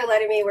thank you for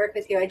letting me work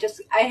with you.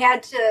 I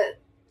had to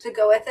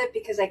go with it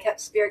because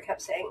Spirit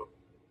kept saying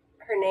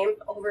her name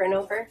over and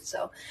over.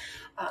 So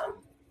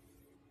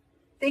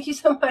thank you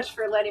so much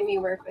for letting me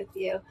work with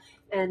you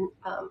and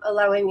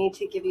allowing me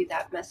to give you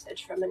that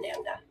message from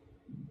Ananda.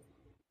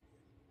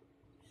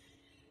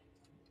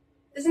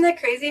 Isn't that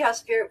crazy how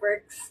Spirit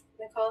works,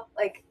 Nicole?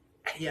 Like,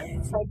 Yeah.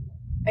 it's like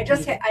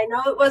I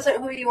know it wasn't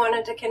who you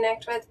wanted to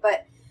connect with,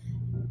 but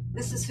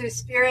this is who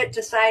Spirit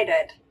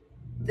decided.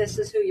 This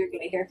is who you're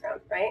going to hear from,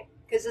 right?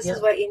 Because this is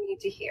what you need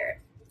to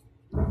hear.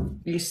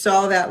 You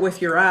saw that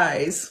with your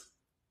eyes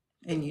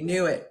and you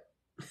knew it,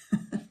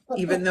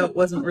 even though it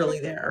wasn't really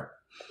there.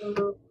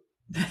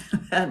 Mm-hmm.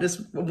 That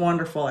is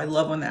wonderful. I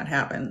love when that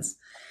happens.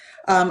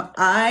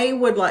 I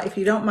would like, if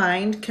you don't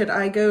mind, could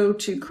I go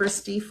to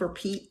Christy for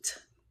Pete?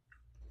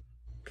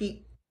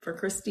 Pete for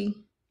Christy.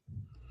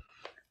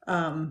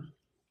 And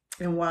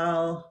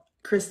while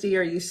Christy,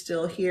 are you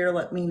still here?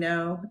 Let me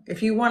know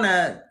if you want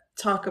to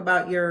talk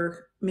about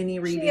your mini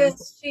reading.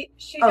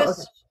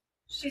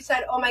 She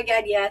said, "Oh my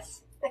God,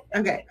 yes."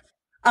 Okay.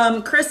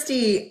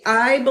 Christy,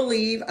 I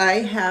believe I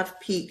have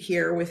Pete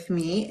here with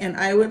me, and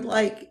I would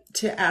like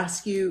to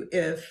ask you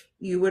if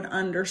you would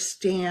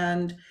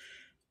understand.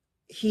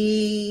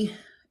 He's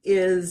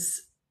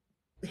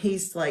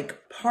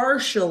like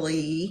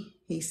partially,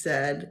 he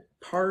said,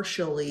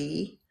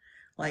 partially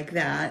like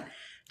that,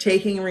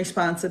 taking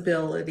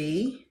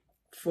responsibility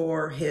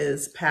for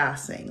his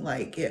passing.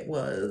 Like it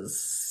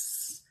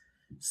was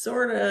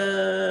sort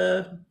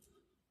of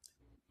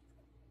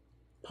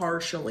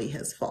partially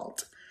his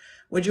fault.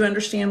 Would you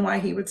understand why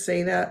he would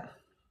say that?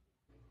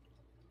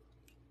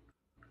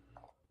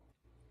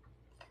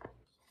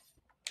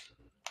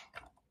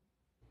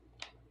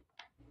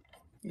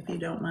 If you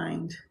don't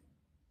mind.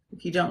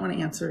 If you don't want to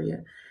answer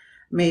yet,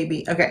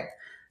 maybe. Okay.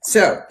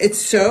 So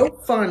it's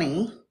so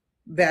funny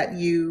that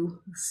you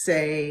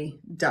say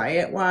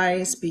diet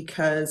wise,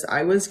 because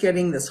I was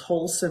getting this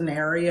whole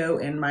scenario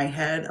in my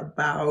head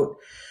about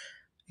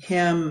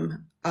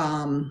him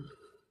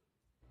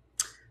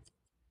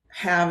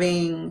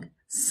having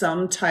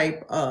some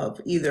type of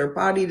either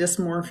body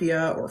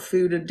dysmorphia or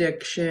food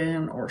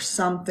addiction or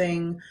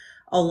something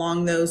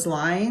along those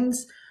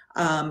lines,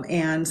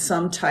 and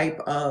some type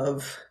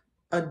of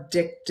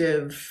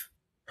addictive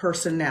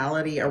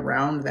personality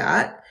around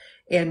that,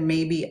 and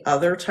maybe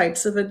other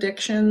types of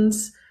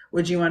addictions.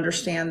 Would you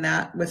understand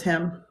that with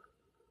him?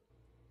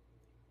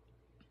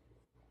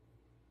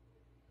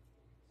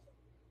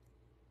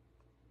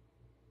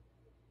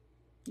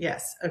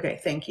 Yes. Okay.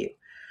 Thank you.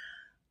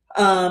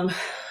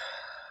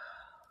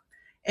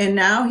 And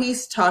now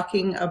he's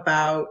talking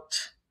about,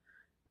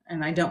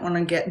 and I don't want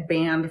to get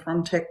banned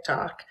from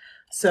TikTok.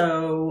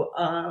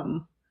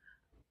 So,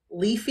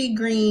 leafy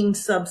green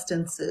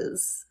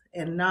substances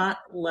and not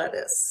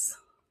lettuce.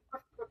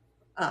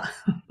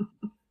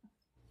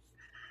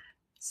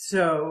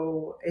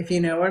 So if you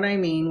know what I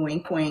mean,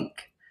 wink, wink.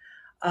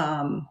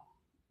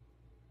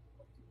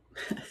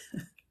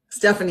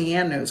 Stephanie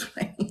Ann knows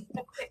what I mean.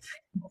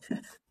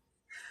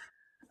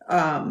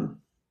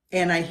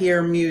 And I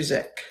hear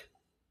music.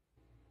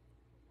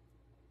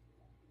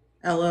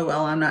 LOL,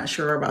 I'm not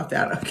sure about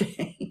that.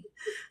 Okay.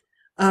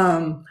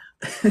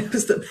 It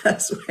was the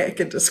best way I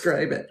could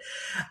describe it.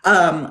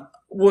 I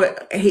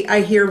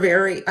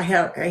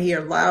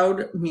hear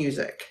loud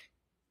music.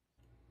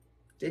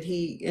 Did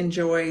he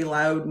enjoy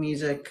loud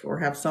music or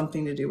have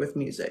something to do with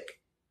music?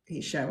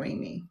 He's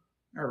showing me,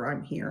 or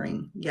I'm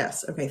hearing.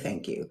 Yes. Okay.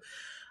 Thank you.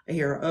 I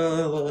hear,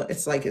 oh,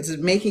 it's like, it's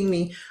making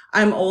me,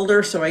 I'm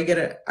older, so I get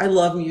it. I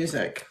love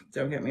music.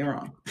 Don't get me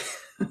wrong.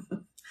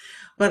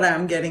 But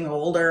I'm getting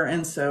older,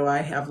 and so I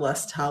have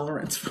less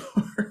tolerance for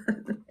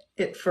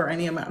it for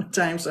any amount of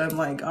time. So I'm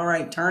like, all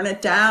right, turn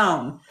it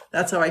down.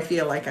 That's how I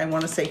feel. Like I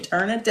want to say,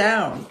 turn it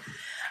down.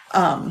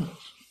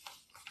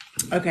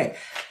 Okay.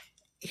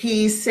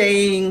 He's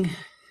saying,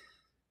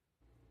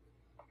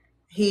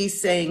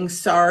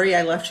 sorry,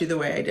 I left you the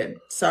way I did.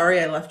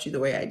 Sorry, I left you the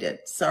way I did.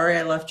 Sorry,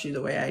 I left you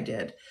the way I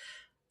did.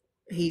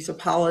 He's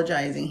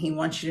apologizing. He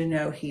wants you to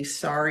know he's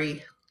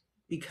sorry,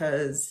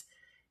 because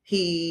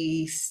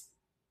he's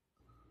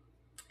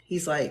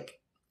like,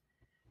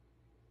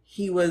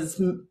 he was,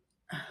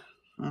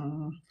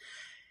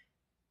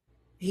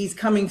 he's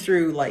coming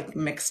through like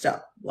mixed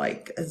up,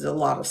 like there's a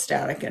lot of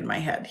static in my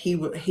head.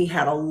 He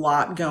had a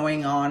lot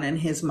going on in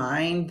his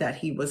mind that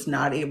he was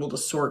not able to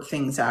sort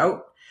things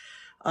out.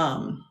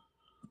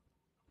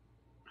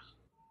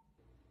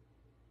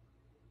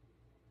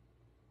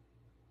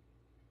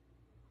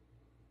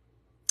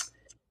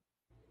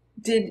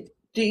 Do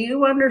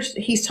you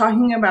understand? He's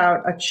talking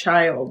about a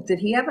child. Did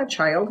he have a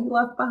child he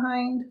left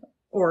behind,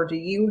 or do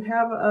you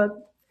have a?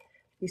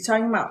 He's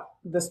talking about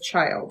this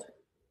child.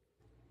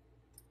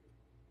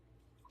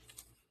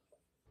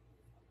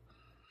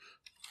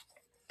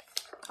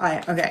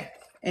 Okay,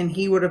 and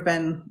he would have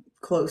been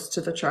close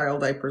to the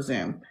child, I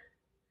presume.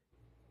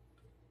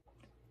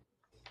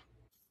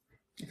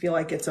 I feel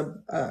like it's a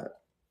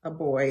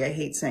boy. I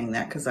hate saying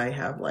that because I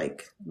have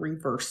like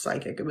reverse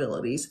psychic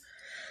abilities.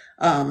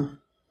 Um,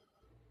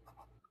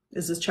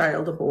 is this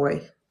child a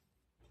boy?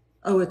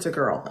 Oh, it's a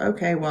girl.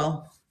 Okay,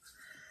 well,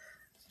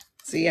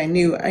 see, I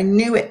knew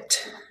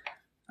it.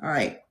 All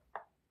right.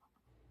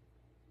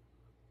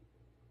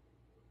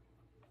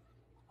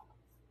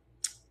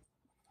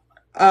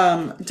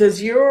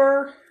 Does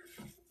your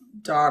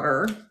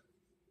daughter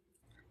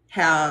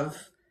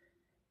have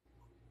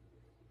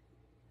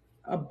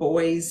a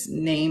boy's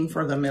name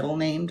for the middle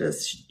name?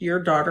 Does your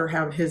daughter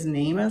have his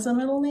name as a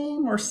middle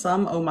name or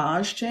some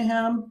homage to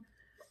him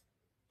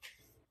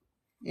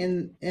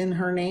in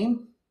her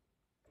name?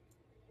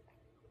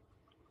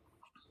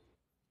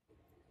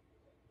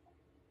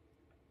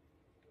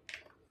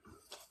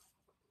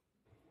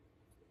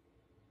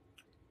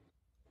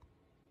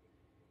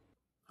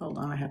 Hold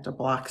on, I have to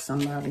block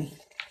somebody.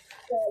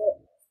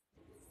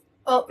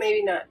 Oh,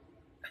 maybe not.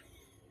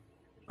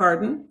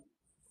 Pardon?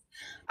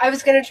 I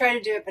was going to try to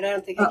do it, but I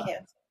don't think I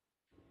can.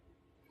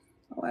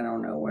 Oh, I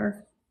don't know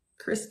where.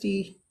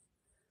 Christy.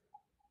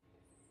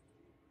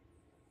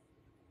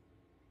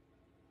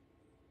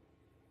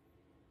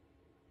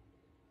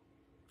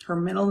 Her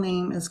middle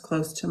name is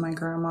close to my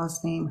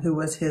grandma's name, who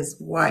was his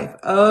wife.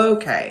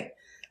 Okay.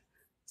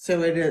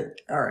 So it is,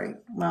 all right.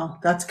 Well,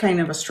 that's kind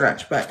of a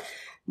stretch, but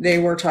he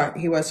was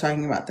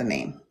talking about the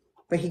name.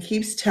 But he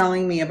keeps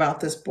telling me about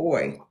this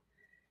boy.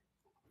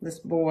 This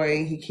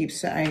boy, he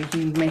keeps saying,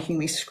 he's making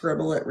me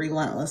scribble it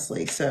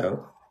relentlessly.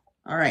 So,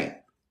 all right.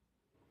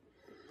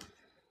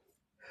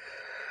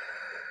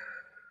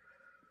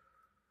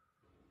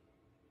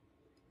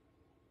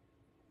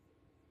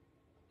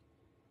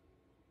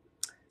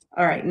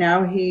 All right,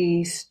 now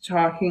he's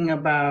talking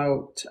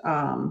about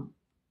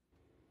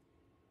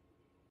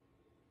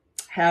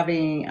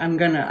having. I'm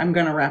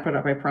gonna wrap it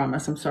up. I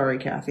promise. I'm sorry,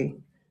 Kathy.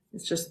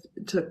 It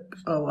took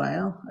a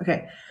while.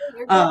 Okay.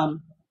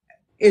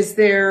 Is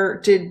there?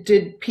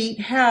 Did Pete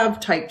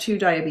have type 2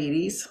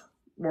 diabetes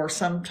or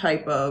some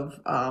type of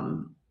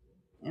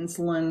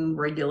insulin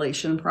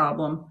regulation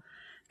problem?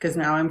 Because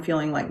now I'm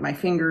feeling like my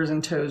fingers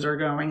and toes are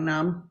going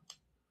numb.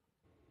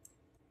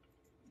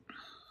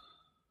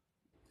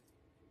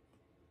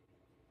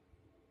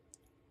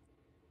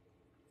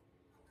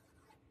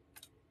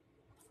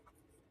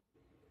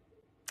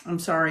 I'm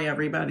sorry,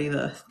 everybody,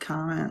 the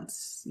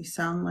comments. You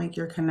sound like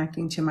you're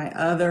connecting to my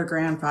other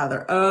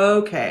grandfather.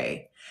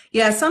 Okay.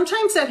 Yeah,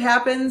 sometimes that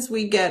happens.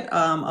 We get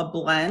a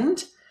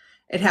blend.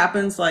 It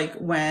happens like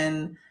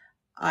when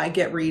I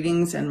get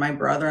readings and my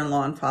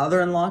brother-in-law and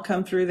father-in-law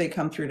come through, they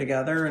come through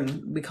together,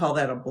 and we call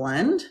that a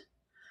blend.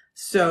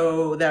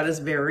 So that is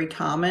very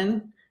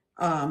common.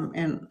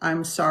 And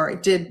I'm sorry.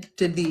 Did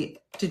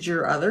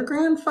your other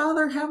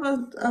grandfather have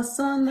a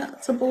son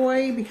that's a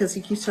boy? Because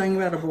he keeps talking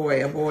about a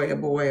boy, a boy, a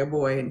boy, a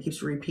boy, and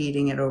keeps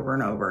repeating it over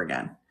and over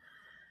again.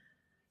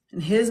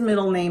 And his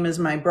middle name is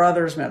my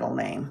brother's middle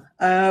name.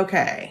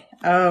 Okay.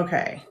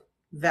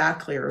 That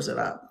clears it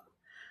up.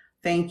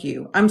 Thank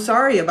you. I'm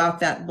sorry about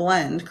that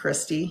blend,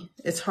 Christy.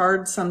 It's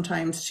hard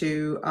sometimes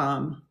to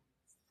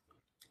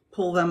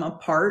pull them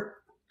apart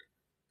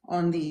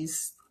on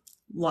these,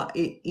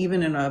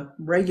 even in a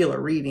regular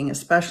reading,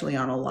 especially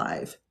on a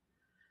live.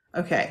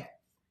 Okay.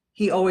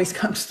 He always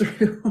comes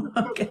through.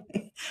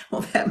 Okay.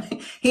 Well,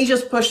 he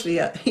just pushed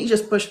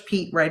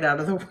Pete right out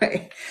of the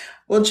way.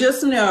 Well,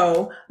 just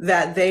know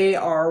that they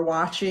are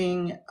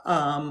watching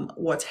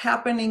what's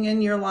happening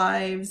in your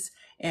lives.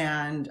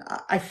 And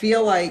I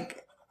feel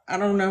like, I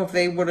don't know if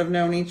they would have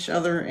known each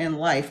other in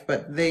life,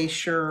 but they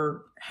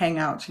sure hang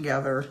out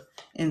together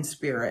in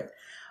spirit.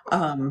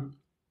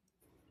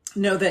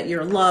 Know that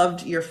you're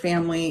loved, your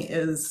family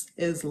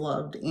is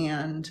loved,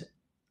 and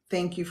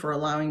thank you for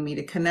allowing me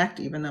to connect,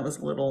 even though it was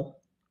a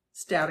little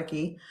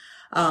staticky.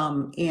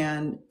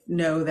 And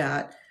know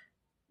that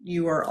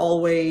you are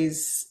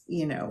always,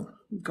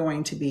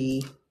 going to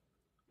be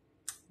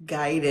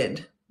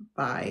guided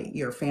by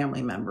your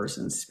family members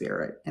in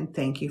spirit. And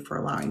thank you for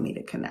allowing me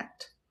to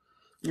connect.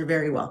 You're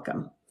very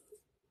welcome.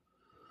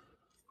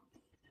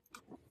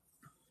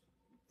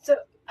 So,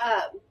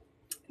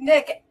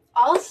 Nik,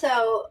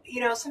 also,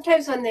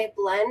 sometimes when they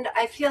blend,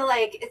 I feel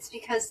like it's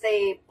because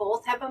they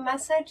both have a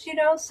message,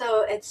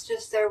 so it's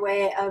just their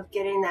way of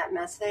getting that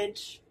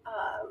message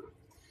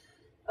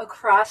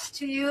across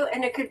to you.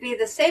 And it could be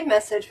the same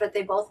message, but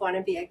they both want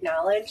to be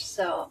acknowledged.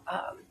 So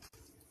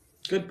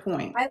Good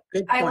point. I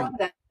Good I point. love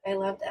that. I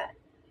love that.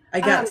 I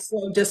got Um,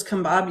 so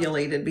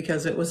discombobulated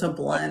because it was a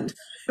blend.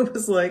 It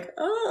was like,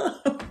 oh,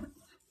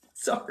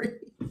 sorry.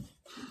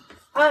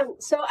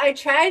 so I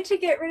tried to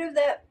get rid of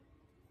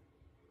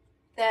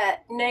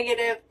that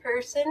negative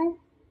person,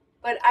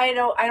 but I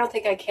don't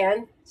think I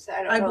can. So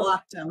I don't I know.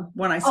 blocked him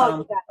when I Oh, saw you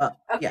him. got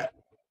it. Yeah.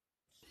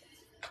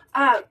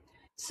 Okay.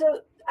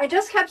 So I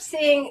just kept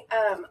seeing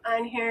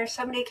on here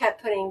somebody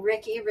kept putting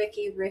Ricky,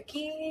 Ricky,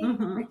 Ricky,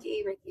 Hmm.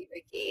 Ricky, Ricky,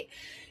 Ricky.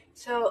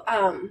 So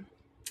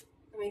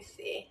let me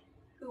see.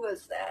 Who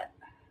was that?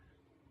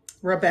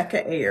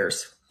 Rebecca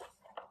Ayers.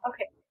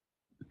 Okay,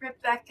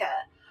 Rebecca.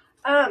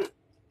 Um,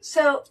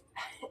 so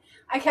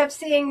I kept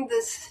seeing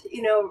this,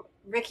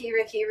 Ricky,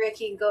 Ricky,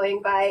 Ricky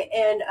going by,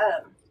 and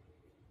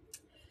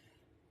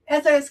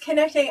as I was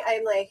connecting,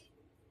 I'm like,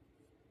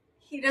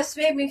 he just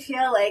made me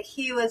feel like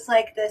he was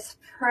like this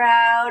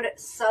proud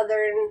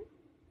Southern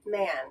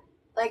man.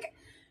 Like,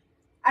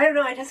 I don't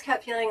know, I just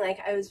kept feeling like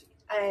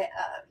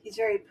he's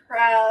very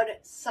proud,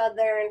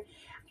 Southern.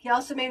 He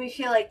also made me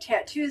feel like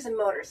tattoos and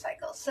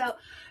motorcycles. So,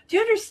 do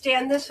you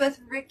understand this with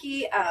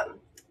Ricky?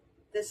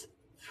 This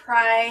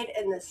pride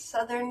and this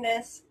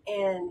southernness,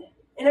 and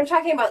I'm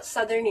talking about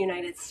Southern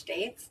United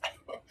States.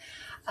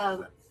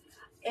 um,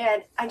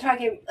 and I'm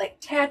talking like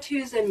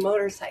tattoos and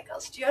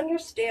motorcycles. Do you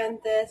understand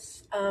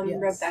this, Yes.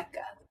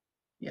 Rebecca?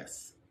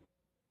 Yes.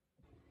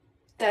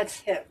 That's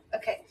him.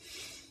 Okay.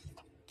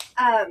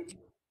 Um,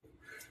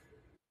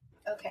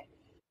 okay.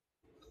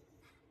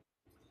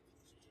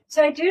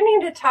 So I do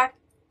need to talk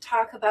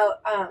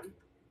about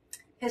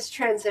his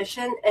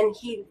transition, and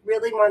he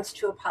really wants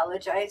to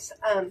apologize.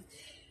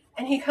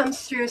 And he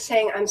comes through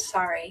saying, "I'm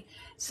sorry."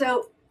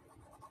 So,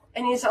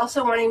 and he's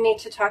also wanting me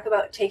to talk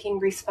about taking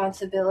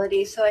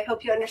responsibility. So I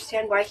hope you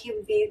understand why he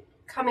would be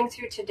coming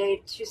through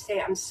today to say,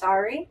 "I'm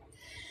sorry,"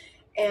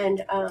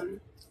 and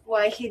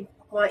why he'd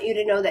want you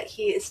to know that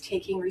he is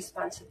taking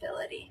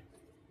responsibility.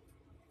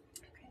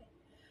 Okay.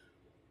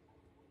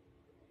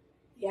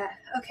 Yeah.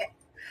 Okay.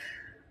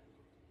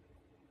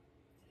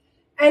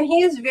 And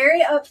he is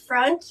very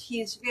upfront.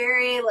 He's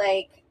very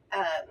like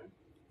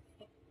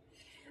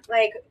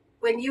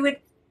when you would.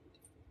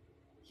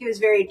 He was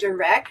very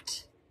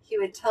direct. He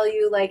would tell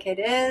you like it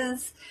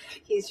is.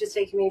 He's just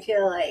making me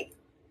feel like,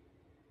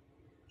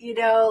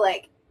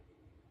 like,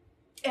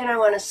 and I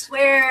want to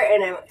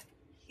swear,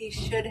 he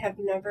should have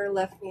never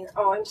left me.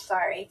 Oh, I'm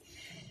sorry.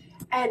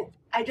 And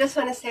I just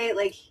want to say,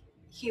 like,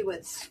 he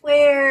would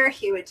swear,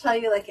 he would tell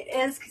you like it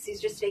is, because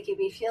he's just making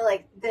me feel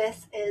like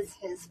this is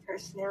his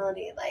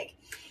personality. Like,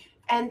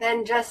 and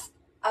then just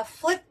a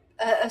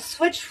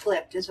switch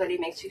flipped is what he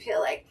makes you feel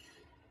like.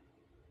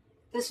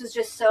 This was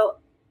just so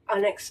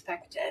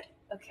unexpected.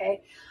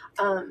 Okay.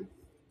 Um,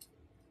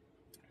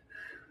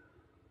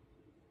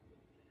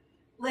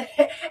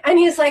 and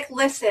he's like,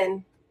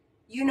 listen,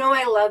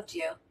 I loved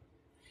you.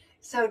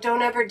 So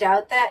don't ever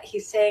doubt that.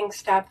 He's saying,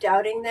 stop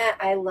doubting that.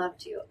 I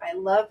loved you. I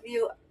love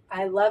you.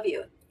 I love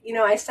you.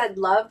 I said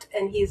loved,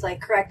 and he's like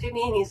corrected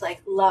me, and he's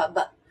like, love.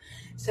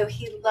 So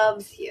he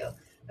loves you.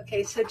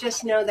 Okay, so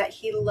just know that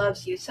he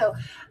loves you. So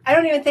I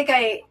don't even think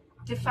I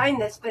defined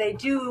this, but I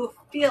do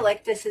feel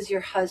like this is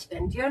your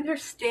husband. Do you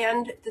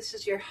understand this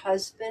is your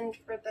husband,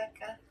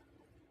 Rebecca?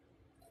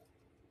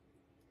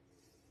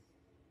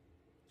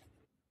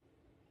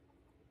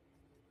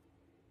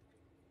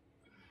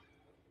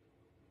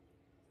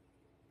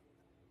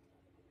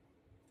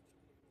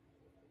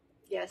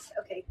 Yes,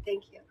 okay,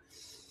 thank you.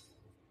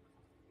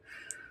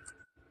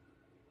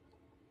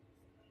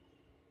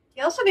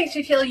 He also makes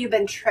me feel you've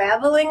been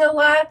traveling a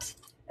lot,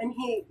 and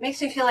he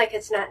makes me feel like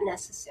it's not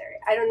necessary.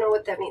 I don't know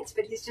what that means,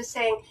 but he's just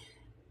saying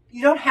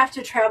you don't have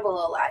to travel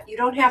a lot. You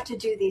don't have to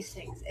do these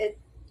things.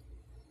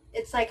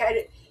 It's like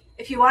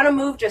if you want to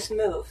move, just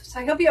move. So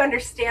I hope you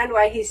understand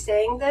why he's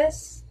saying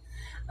this.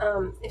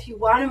 If you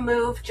want to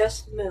move,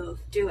 just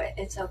move. Do it.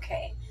 It's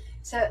okay.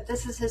 So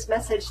this is his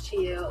message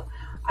to you.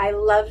 I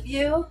love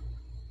you,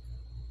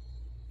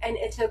 and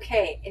it's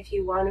okay. If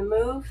you want to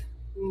move,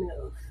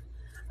 move.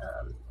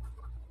 Um,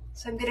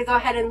 so I'm going to go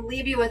ahead and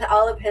leave you with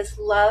all of his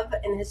love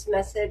and his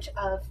message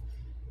of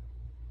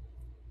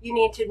you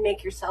need to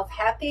make yourself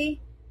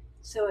happy.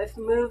 So if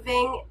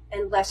moving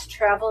and less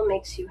travel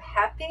makes you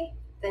happy,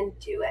 then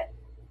do it.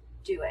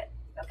 Do it.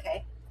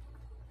 Okay.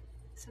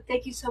 So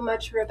thank you so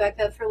much,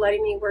 Rebecca, for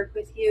letting me work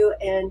with you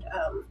and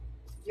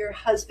your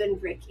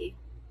husband, Ricky.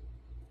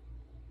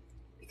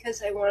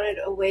 Because I wanted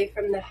away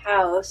from the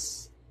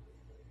house,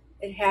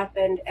 it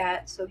happened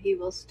so he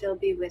will still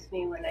be with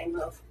me when I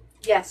move.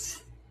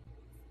 Yes,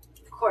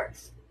 of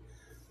course.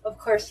 Of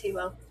course he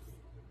will.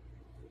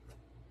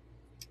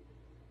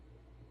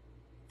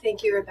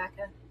 Thank you,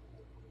 Rebecca.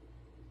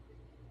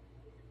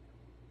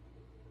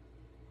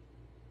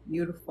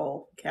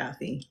 Beautiful,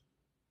 Kathy.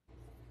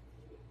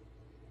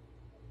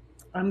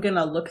 I'm going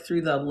to look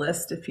through the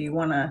list if you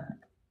want to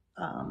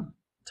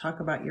talk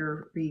about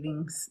your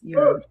readings,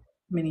 your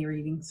mini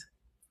readings.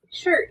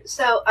 Sure.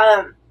 So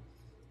I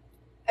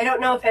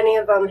don't know if any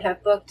of them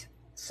have booked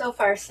so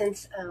far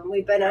since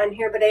we've been on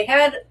here, but I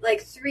had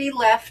like 3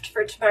 left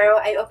for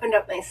tomorrow. I opened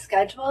up my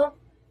schedule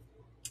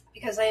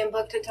because I am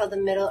booked until the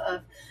middle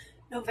of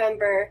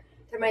November.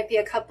 There might be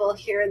a couple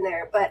here and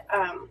there, but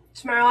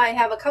tomorrow I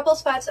have a couple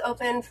spots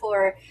open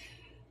for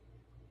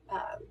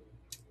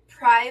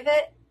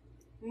private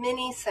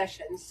mini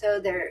sessions. So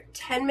they're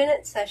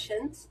 10-minute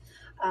sessions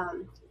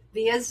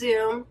via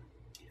Zoom,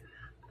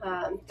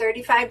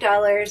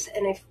 $35,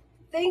 and I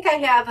think I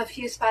have a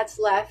few spots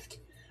left.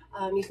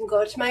 You can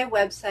go to my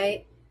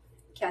website,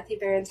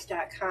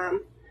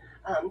 kathibehrens.com,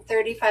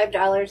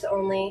 $35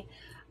 only.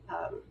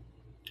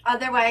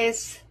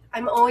 Otherwise,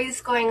 I'm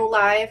always going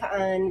live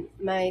on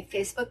my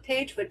Facebook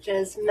page, which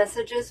is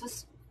Messages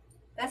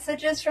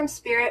from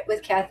Spirit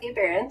with Kathi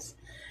Behrens.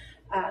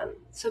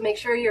 So make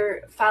sure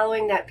you're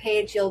following that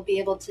page. You'll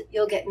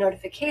get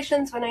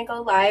notifications when I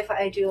go live.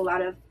 I do a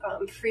lot of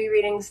free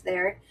readings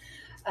there.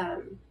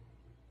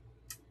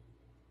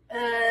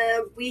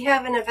 We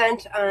have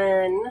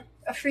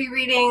a free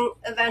reading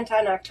event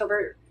on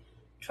October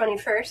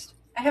 21st.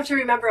 I have to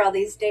remember all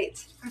these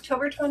dates.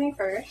 October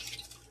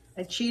 21st.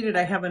 I cheated.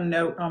 I have a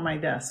note on my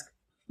desk.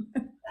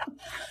 I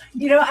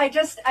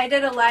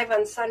did a live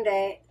on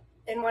Sunday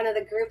in one of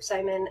the groups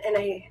I'm in, and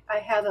I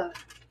have a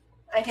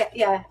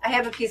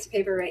piece of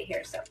paper right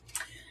here.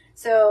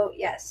 So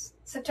yes,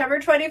 September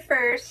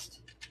 21st,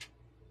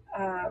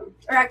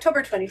 or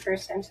October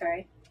 21st. I'm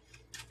sorry.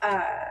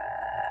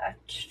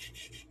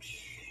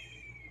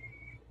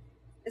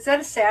 Is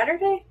that a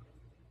Saturday?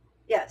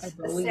 Yes,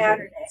 a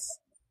Saturday.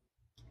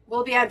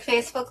 We'll be on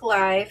Facebook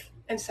Live.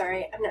 I'm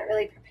sorry, I'm not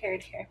really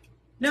prepared here.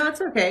 No,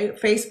 it's okay.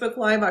 Facebook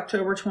Live,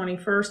 October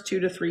 21st, 2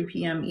 to 3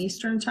 p.m.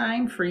 Eastern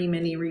Time, free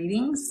mini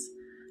readings.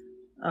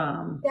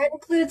 That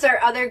includes our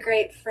other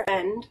great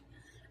friend,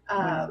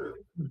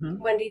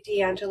 Wendy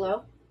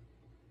D'Angelo.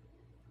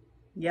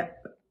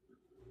 Yep.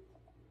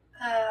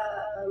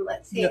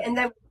 Let's see. Yep. And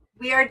then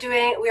we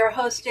are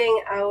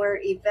hosting our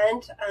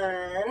event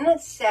on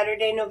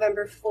Saturday,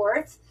 November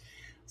 4th.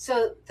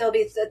 So there'll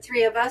be the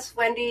 3 of us,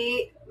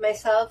 Wendy,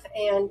 myself,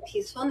 and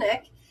Peaceful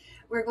Nik.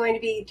 We're going to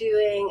be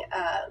doing,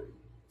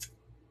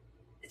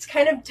 it's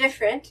kind of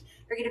different.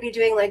 We're going to be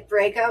doing like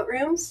breakout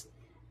rooms.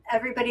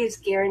 Everybody's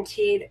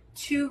guaranteed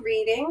 2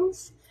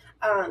 readings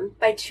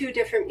by 2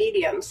 different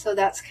mediums. So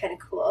that's kind of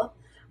cool.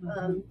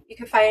 Mm-hmm. You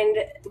can find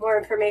more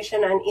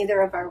information on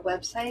either of our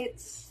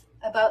websites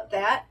about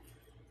that.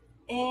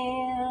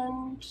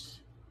 And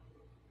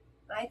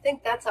I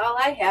think that's all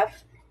I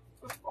have.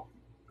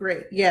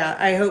 Great. Yeah,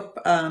 I hope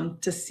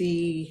to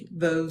see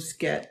those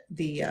get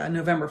the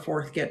November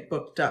 4th get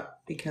booked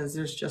up, because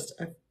there's just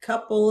a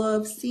couple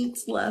of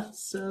seats left.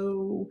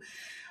 So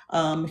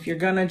if you're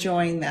going to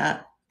join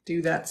that,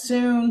 do that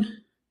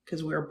soon,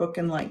 because we're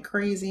booking like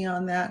crazy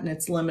on that, and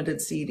it's limited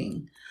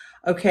seating.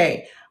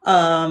 Okay.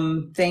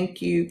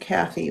 Thank you,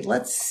 Kathy.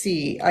 Let's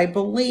see. I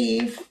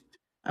believe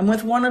I'm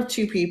with one of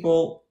 2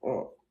 people.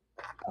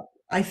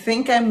 I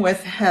think I'm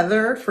with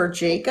Heather for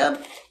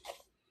Jacob.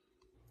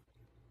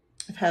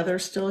 If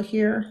Heather's still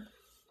here.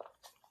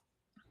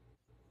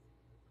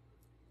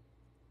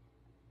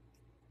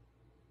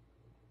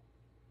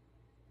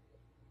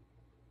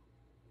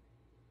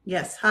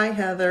 Yes. Hi,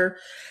 Heather.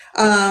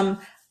 I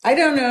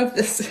don't know if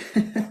this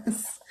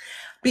is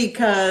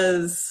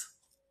because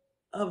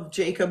of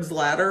Jacob's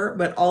ladder,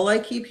 but all I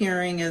keep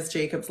hearing is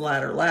Jacob's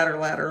ladder, ladder,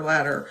 ladder,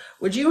 ladder.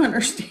 Would you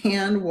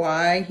understand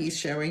why he's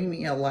showing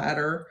me a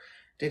ladder?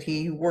 Did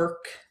he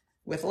work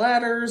with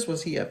ladders?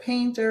 Was he a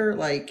painter?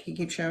 Like, he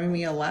keeps showing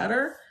me a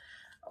ladder?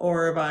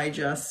 Or have I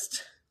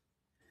just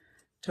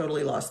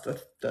totally lost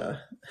the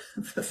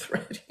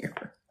thread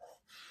here?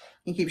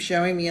 He keeps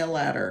showing me a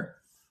ladder.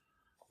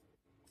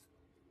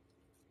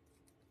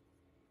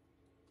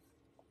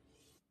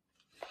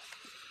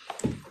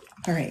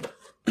 All right.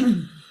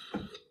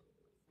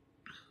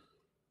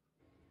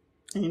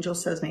 Angel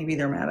says maybe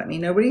they're mad at me.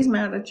 Nobody's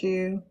mad at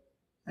you.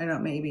 I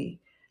don't, maybe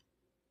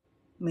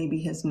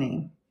his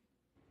name.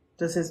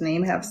 Does his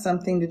name have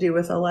something to do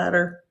with a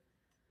ladder?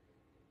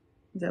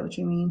 Is that what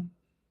you mean?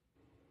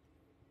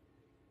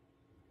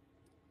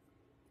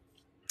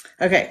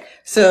 Okay,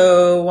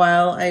 so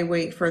while I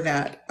wait for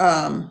that,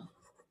 I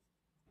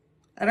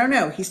don't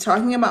know. He's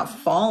talking about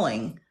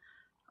falling.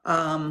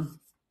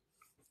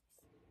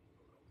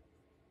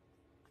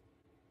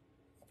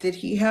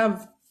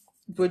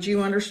 Would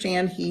you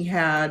understand he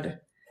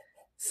had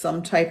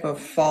some type of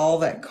fall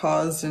that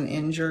caused an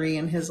injury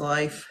in his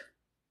life?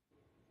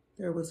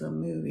 There was a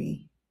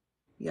movie.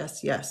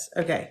 Yes.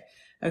 Okay,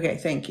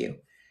 thank you.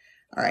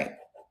 All right.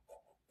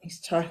 He's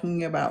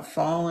talking about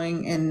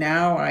falling, and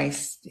now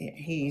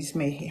he's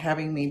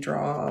having me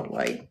draw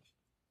like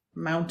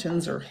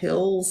mountains or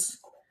hills,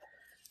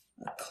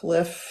 a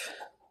cliff.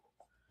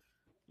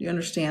 Do you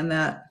understand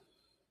that?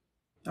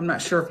 I'm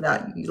not sure if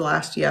that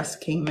last yes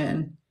came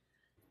in.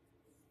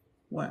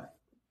 What,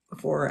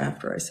 before or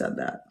after I said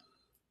that?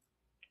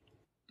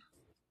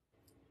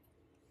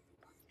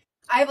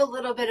 I have a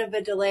little bit of a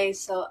delay,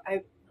 so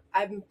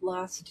I'm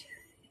lost.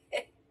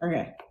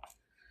 Okay.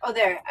 Oh,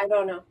 there. I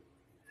don't know.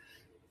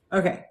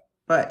 Okay.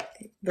 but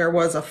there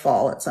was a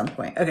fall at some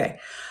point. Okay.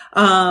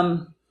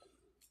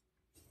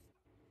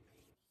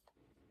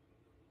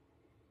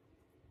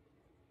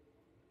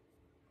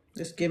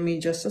 Just give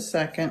me just a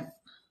second.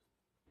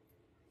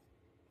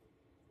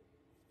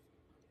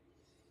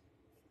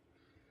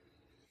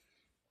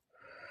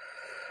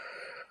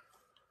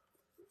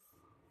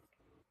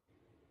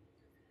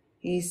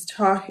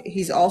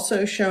 He's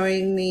also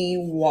showing me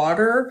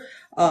water.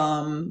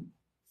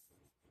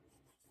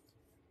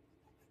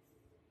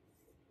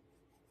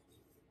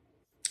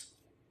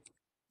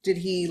 Did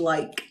he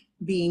like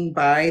being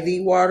by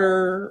the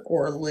water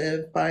or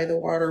live by the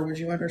water? Would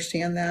you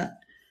understand that?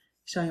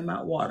 He's talking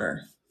about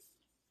water.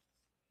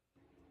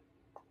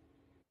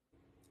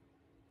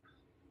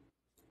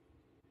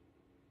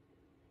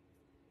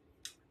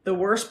 The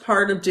worst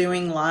part of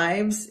doing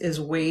lives is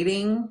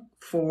waiting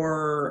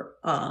for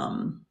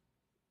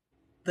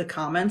the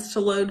comments to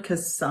load,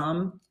 because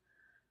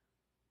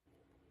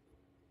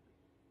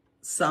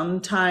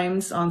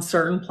sometimes on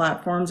certain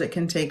platforms it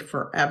can take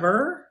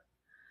forever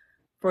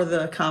for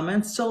the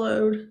comments to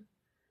load.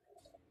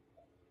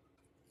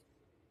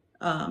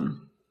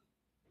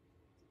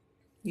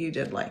 You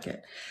did like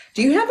it.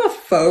 Do you have a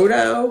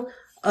photo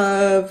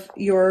of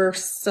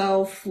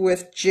yourself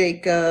with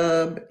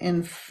Jacob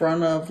in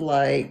front of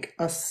like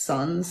a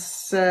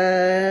sunset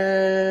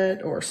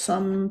or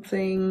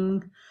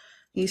something?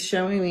 He's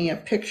showing me a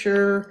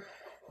picture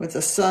with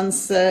a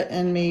sunset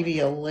and maybe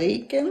a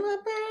lake in the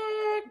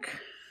back.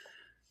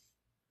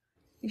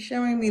 He's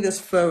showing me this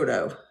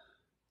photo.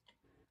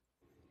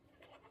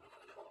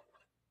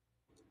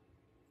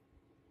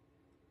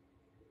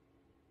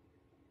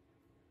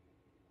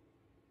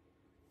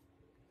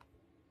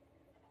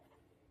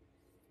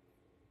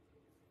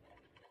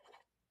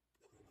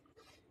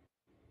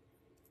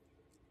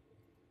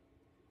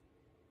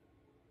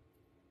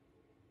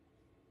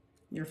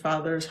 Your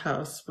father's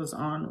house was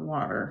on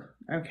water.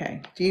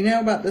 Okay. Do you know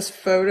about this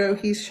photo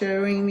he's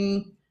showing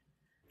me?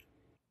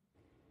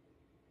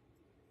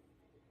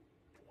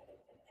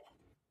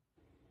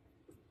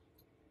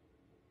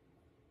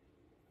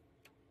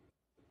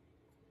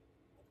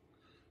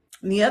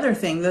 And the other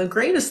thing, the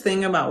greatest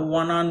thing about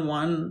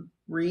one-on-one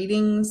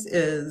readings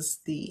is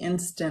the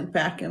instant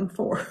back and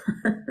forth.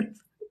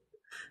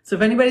 So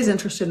if anybody's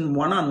interested in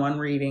one-on-one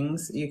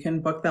readings, you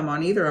can book them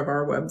on either of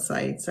our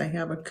websites. I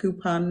have a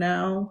coupon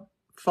now,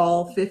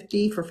 fall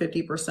 50 for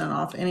 50%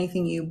 off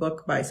anything you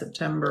book by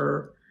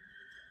September.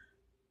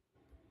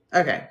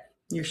 Okay,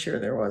 you're sure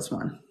there was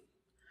one.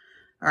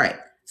 All right,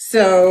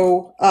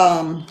 so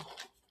I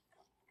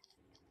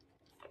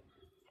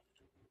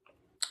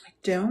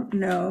don't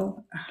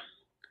know.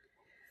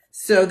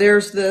 So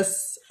there's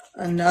this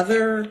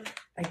another,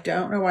 I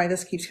don't know why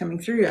this keeps coming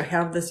through. I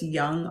have this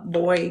young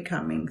boy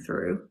coming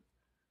through.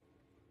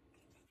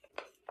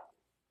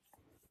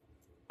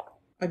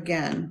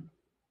 Again.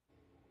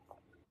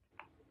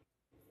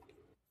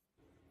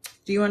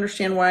 Do you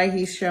understand why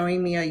he's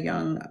showing me a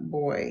young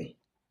boy?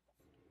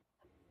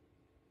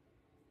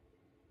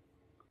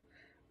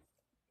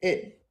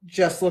 It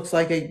just looks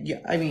like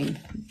I mean,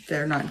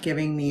 they're not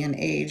giving me an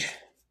age.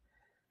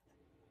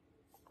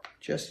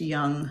 Just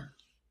young.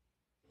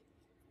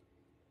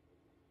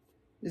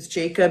 Is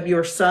Jacob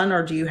your son,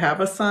 or do you have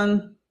a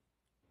son?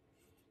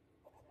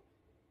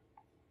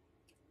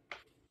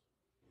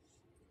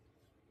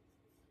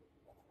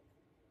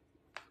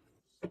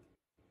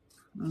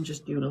 I'm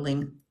just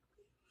doodling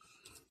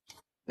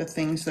the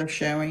things they're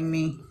showing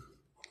me.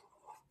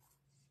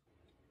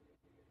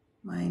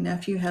 My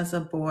nephew has a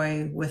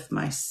boy with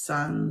my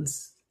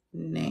son's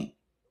name.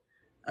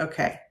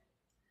 Okay.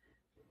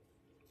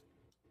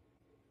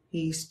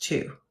 He's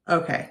 2.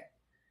 Okay.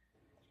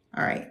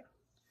 All right.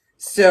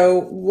 So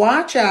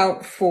watch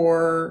out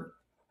for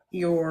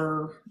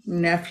your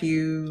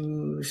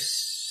nephew's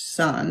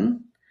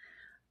son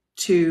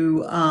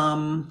to,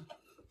 and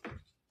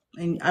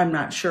I'm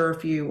not sure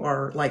if you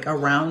are like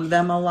around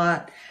them a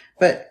lot,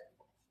 but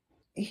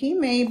he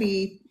may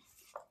be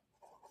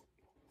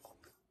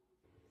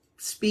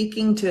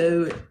speaking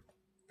to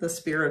the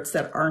spirits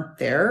that aren't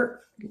there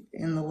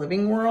in the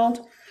living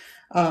world.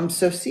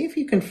 So see if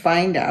you can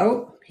find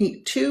out.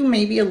 He too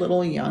may be a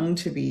little young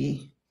to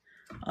be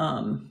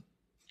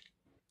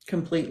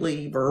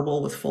completely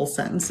verbal with full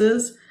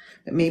sentences,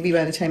 but maybe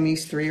by the time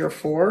he's 3 or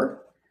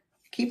 4,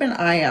 keep an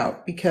eye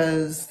out,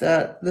 because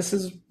this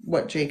is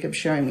what Jacob's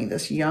showing me,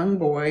 this young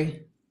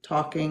boy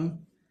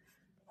talking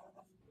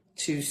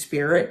to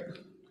spirit,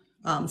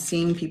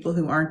 seeing people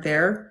who aren't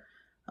there.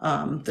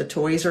 The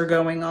toys are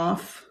going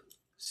off.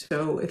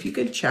 So if you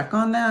could check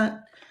on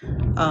that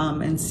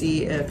and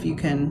see if you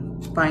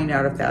can find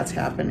out if that's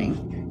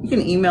happening. You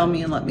can email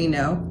me and let me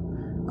know.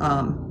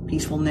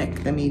 Peaceful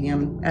Nik, the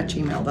medium,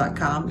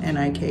 @gmail.com.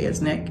 NIK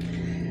is Nick.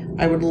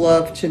 I would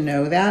love to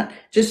know that.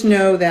 Just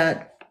know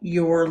that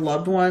your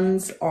loved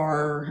ones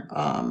are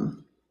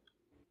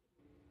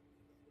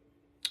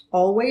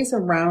always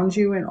around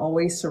you and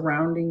always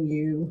surrounding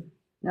you.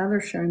 Now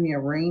they're showing me a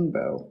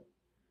rainbow.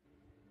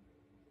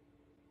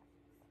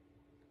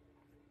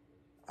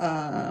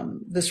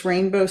 This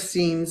rainbow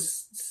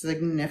seems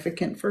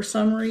significant for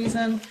some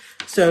reason.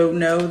 So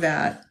know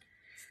that,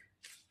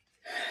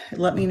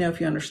 let me know if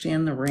you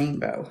understand the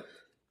rainbow.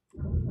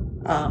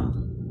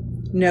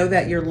 Know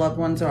that your loved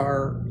ones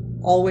are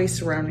always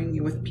surrounding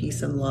you with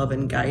peace and love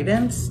and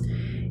guidance.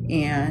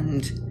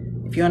 And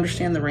if you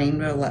understand the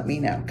rainbow, let me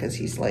know, because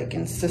he's like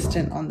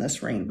insistent on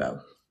this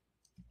rainbow.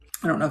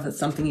 I don't know if it's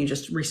something you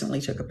just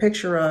recently took a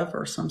picture of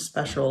or some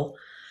special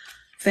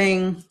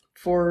thing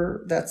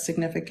for that's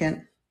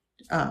significant.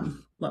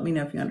 Let me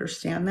know if you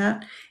understand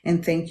that.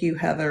 And thank you,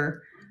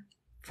 Heather,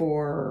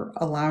 for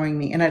allowing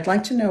me. And I'd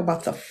like to know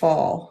about the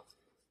fall.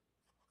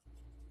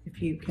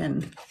 If you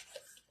can,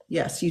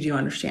 yes, you do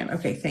understand.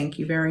 Okay, thank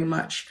you very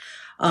much,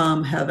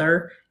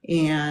 Heather.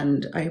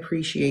 And I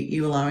appreciate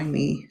you allowing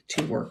me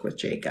to work with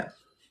Jacob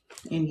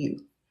and you.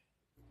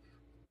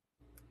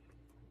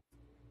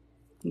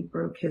 He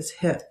broke his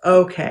hip.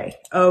 Okay,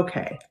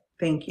 okay.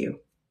 Thank you.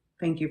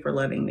 Thank you for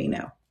letting me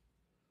know.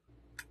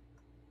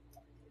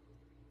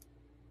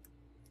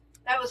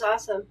 That was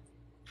awesome.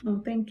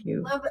 Oh, thank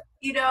you. Love,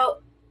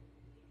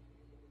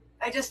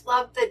 I just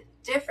love the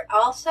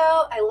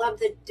I love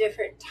the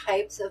different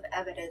types of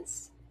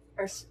evidence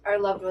our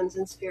loved ones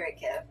in spirit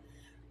give.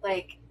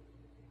 Like,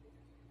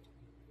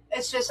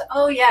 it's just,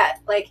 oh yeah,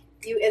 like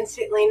you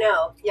instantly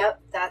know, yep,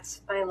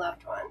 that's my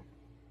loved one.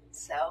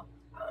 So,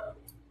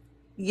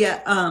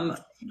 yeah,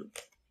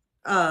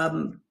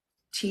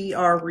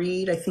 T.R.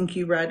 Reed, I think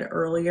you read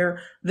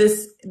earlier.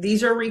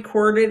 These are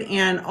recorded,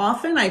 and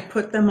often I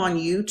put them on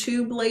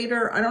YouTube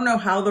later. I don't know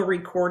how the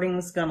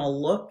recording's gonna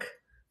look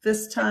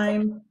this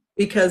time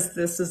because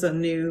this is a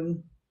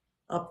new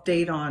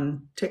update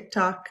on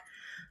TikTok.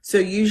 So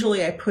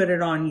usually I put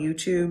it on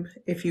YouTube.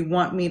 If you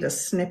want me to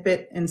snip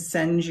it and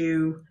send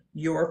you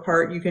your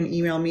part, you can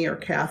email me or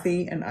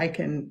Kathy, and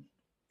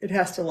it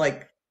has to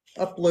like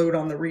upload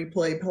on the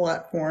replay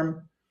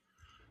platform.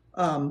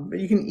 But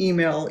you can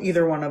email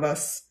either one of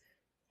us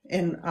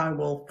and I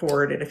will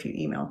forward it if you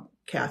email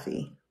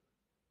Kathy.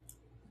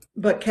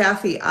 But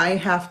Kathy, I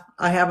have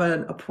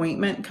an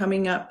appointment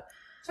coming up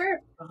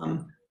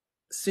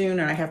soon,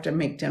 and I have to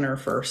make dinner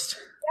first.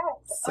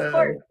 Yes, so, of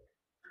course.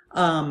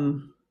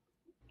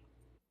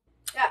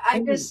 Yeah,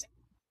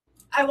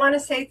 I want to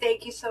say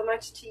thank you so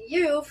much to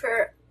you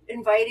for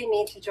inviting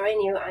me to join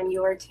you on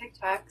your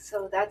TikTok.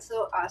 So that's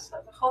so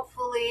awesome.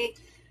 Hopefully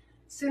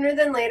sooner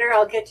than later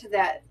I'll get to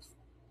that,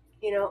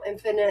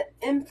 infamous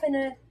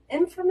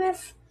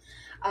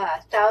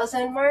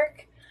 1,000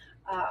 mark.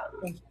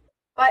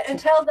 But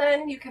until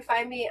then, you can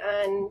find me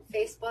on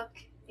Facebook.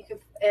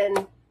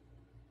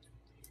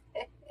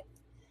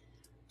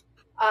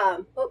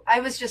 I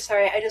was just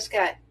sorry. I just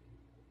got.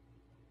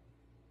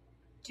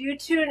 Do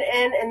tune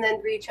in and then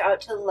reach out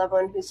to the loved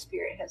one whose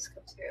spirit has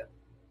come through.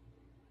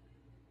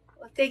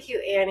 Well, thank you,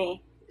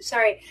 Annie.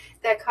 Sorry,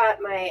 that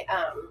caught my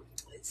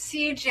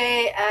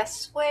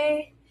CJS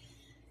way.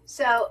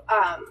 So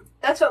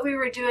that's what we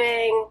were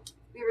doing.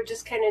 We were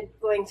just kind of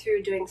going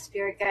through doing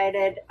spirit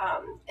guided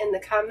in the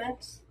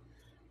comments.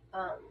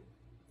 Well,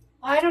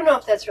 I don't know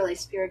if that's really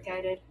spirit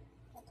guided.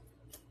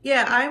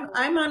 Yeah,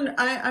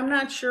 I'm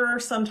not sure.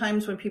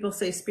 Sometimes when people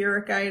say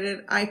spirit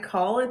guided, I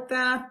call it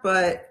that,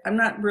 but I'm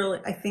not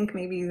really. I think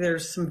maybe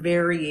there's some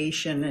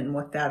variation in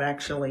what that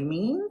actually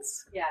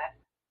means. Yeah.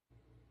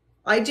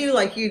 I do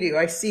like you do.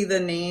 I see the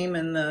name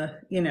and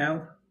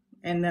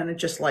and then it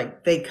just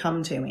like they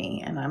come to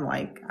me and I'm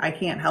like, I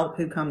can't help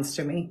who comes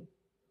to me.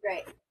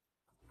 Right.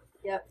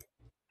 Yep.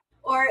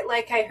 Or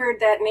like I heard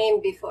that name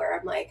before.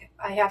 I'm like,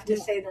 I have to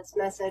say this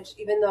message,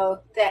 even though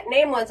that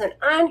name wasn't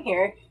on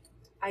here.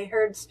 I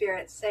heard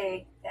Spirit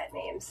say that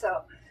name.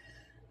 So,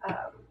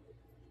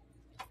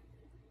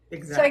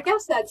 exactly. So I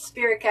guess that's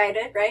spirit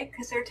guided, right?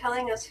 Because they're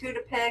telling us who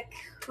to pick,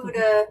 who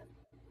to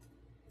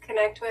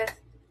connect with,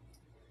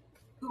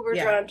 who we're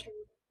drawn to.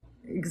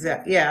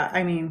 Exactly. Yeah.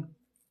 I mean,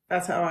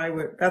 that's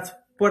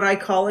what I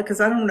call it, because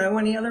I don't know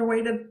any other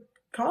way to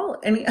call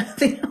it,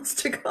 anything else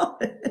to call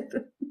it.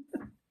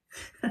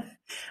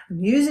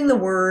 I'm using the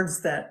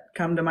words that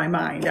come to my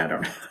mind. I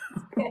don't know.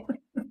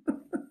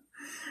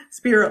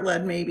 Spirit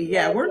led, maybe.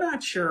 Yeah, we're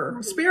not sure.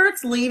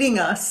 Spirit's leading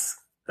us.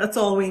 That's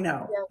all we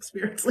know. Yeah.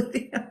 Spirit's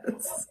leading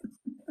us.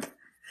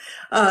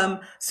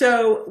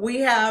 So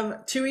we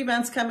have 2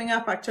 events coming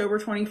up, October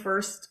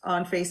 21st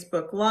on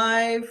Facebook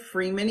Live,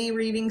 free mini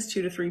readings,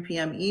 2 to 3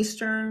 p.m.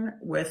 Eastern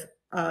with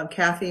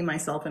Kathy,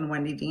 myself, and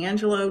Wendy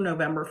D'Angelo,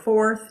 November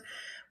 4th.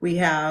 We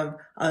have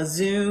a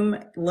Zoom,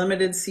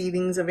 limited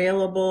seatings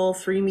available,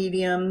 3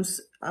 mediums,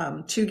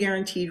 2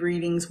 guaranteed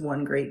readings,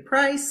 1 great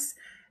price.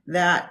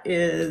 That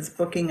is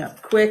booking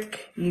up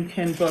quick. You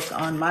can book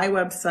on my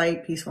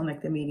website,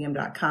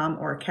 peacefulnikthemedium.com,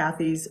 or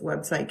Kathy's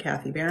website,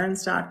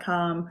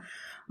 kathybehrens.com.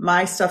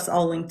 My stuff's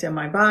all linked in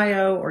my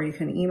bio, or you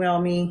can email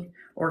me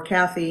or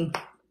Kathy.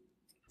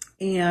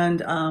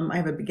 And I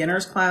have a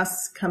beginner's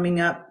class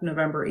coming up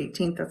November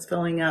 18th that's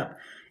filling up,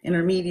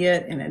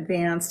 intermediate and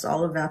advanced.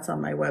 All of that's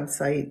on my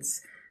website.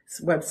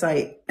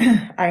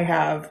 I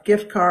have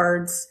gift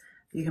cards.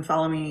 You can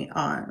follow me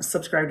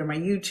subscribe to my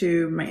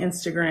YouTube, my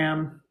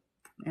Instagram,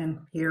 and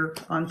here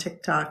on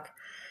TikTok.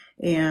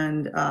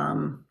 And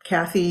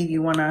Kathy,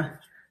 you want to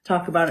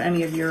talk about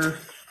any of your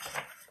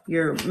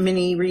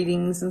mini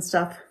readings and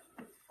stuff?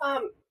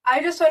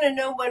 I just want to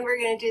know when we're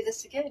going to do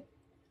this again.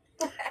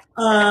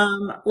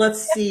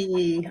 Let's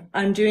see.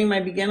 I'm doing my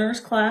beginners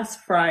class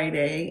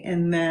Friday,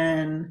 and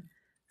then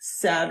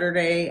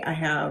Saturday I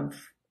have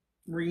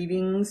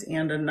readings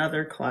and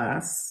another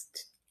class,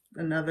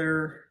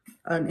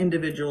 an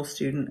individual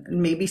student,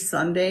 and maybe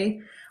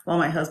Sunday while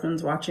my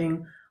husband's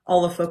watching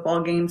all the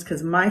football games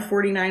because my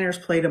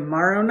 49ers play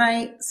tomorrow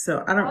night,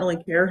 so I don't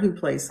really care who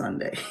plays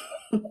Sunday.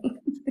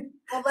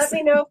 Well, let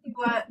me know if you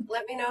want.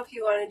 Let me know if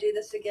you want to do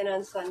this again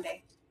on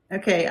Sunday.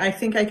 Okay, I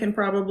think I can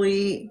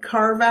probably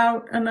carve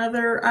out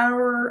another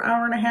hour,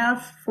 hour and a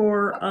half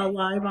for a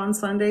live on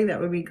Sunday. That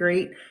would be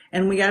great.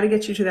 And we got to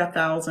get you to that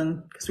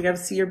 1,000 because we got to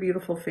see your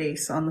beautiful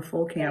face on the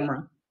full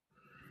camera.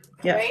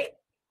 Yep. Right?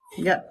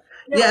 Yep.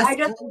 No,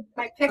 Yes.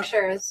 my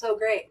picture is so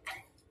great.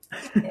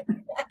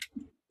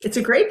 It's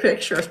a great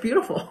picture. It's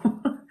beautiful.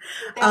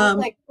 That was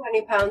like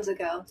 20 pounds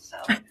ago. So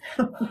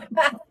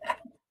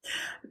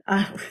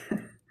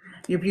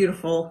you're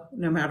beautiful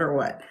no matter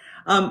what.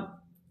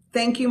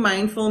 Thank you,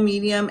 Mindful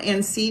Medium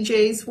and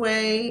CJ's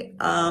Way.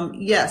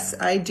 Yes,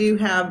 I do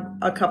have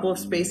a couple of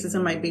spaces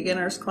in my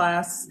beginners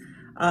class.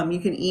 You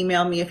can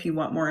email me if you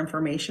want more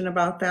information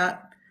about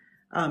that.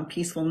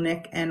 Peaceful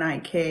Nik,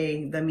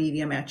 N-I-K,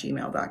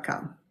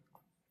 themedium@gmail.com.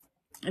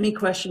 Any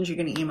questions, you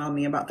can email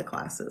me about the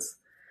classes,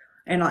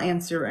 and I'll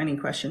answer any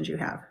questions you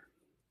have.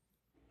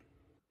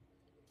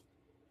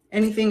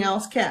 Anything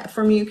else,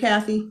 from you,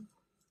 Kathy?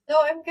 no,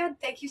 I'm good.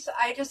 Thank you. So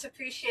I just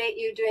appreciate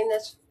you doing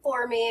this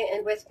for me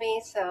and with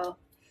me. So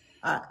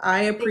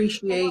I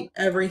appreciate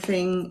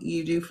everything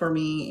you do for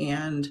me.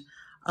 And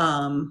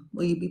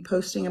will you be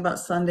posting about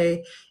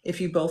Sunday if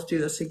you both do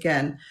this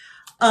again?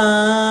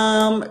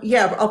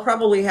 Yeah, I'll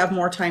probably have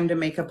more time to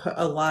make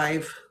a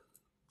live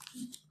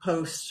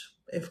post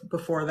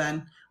before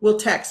then. We'll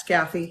text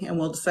Kathy and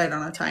we'll decide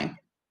on a time.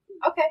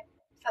 Okay,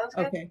 sounds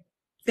good. Okay.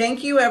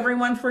 Thank you,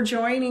 everyone, for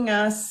joining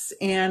us,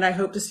 and I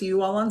hope to see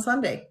you all on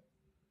Sunday.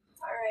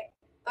 All right.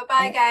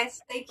 Bye-bye,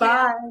 guys. Thank you.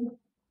 Bye.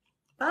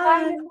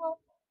 Bye. Bye.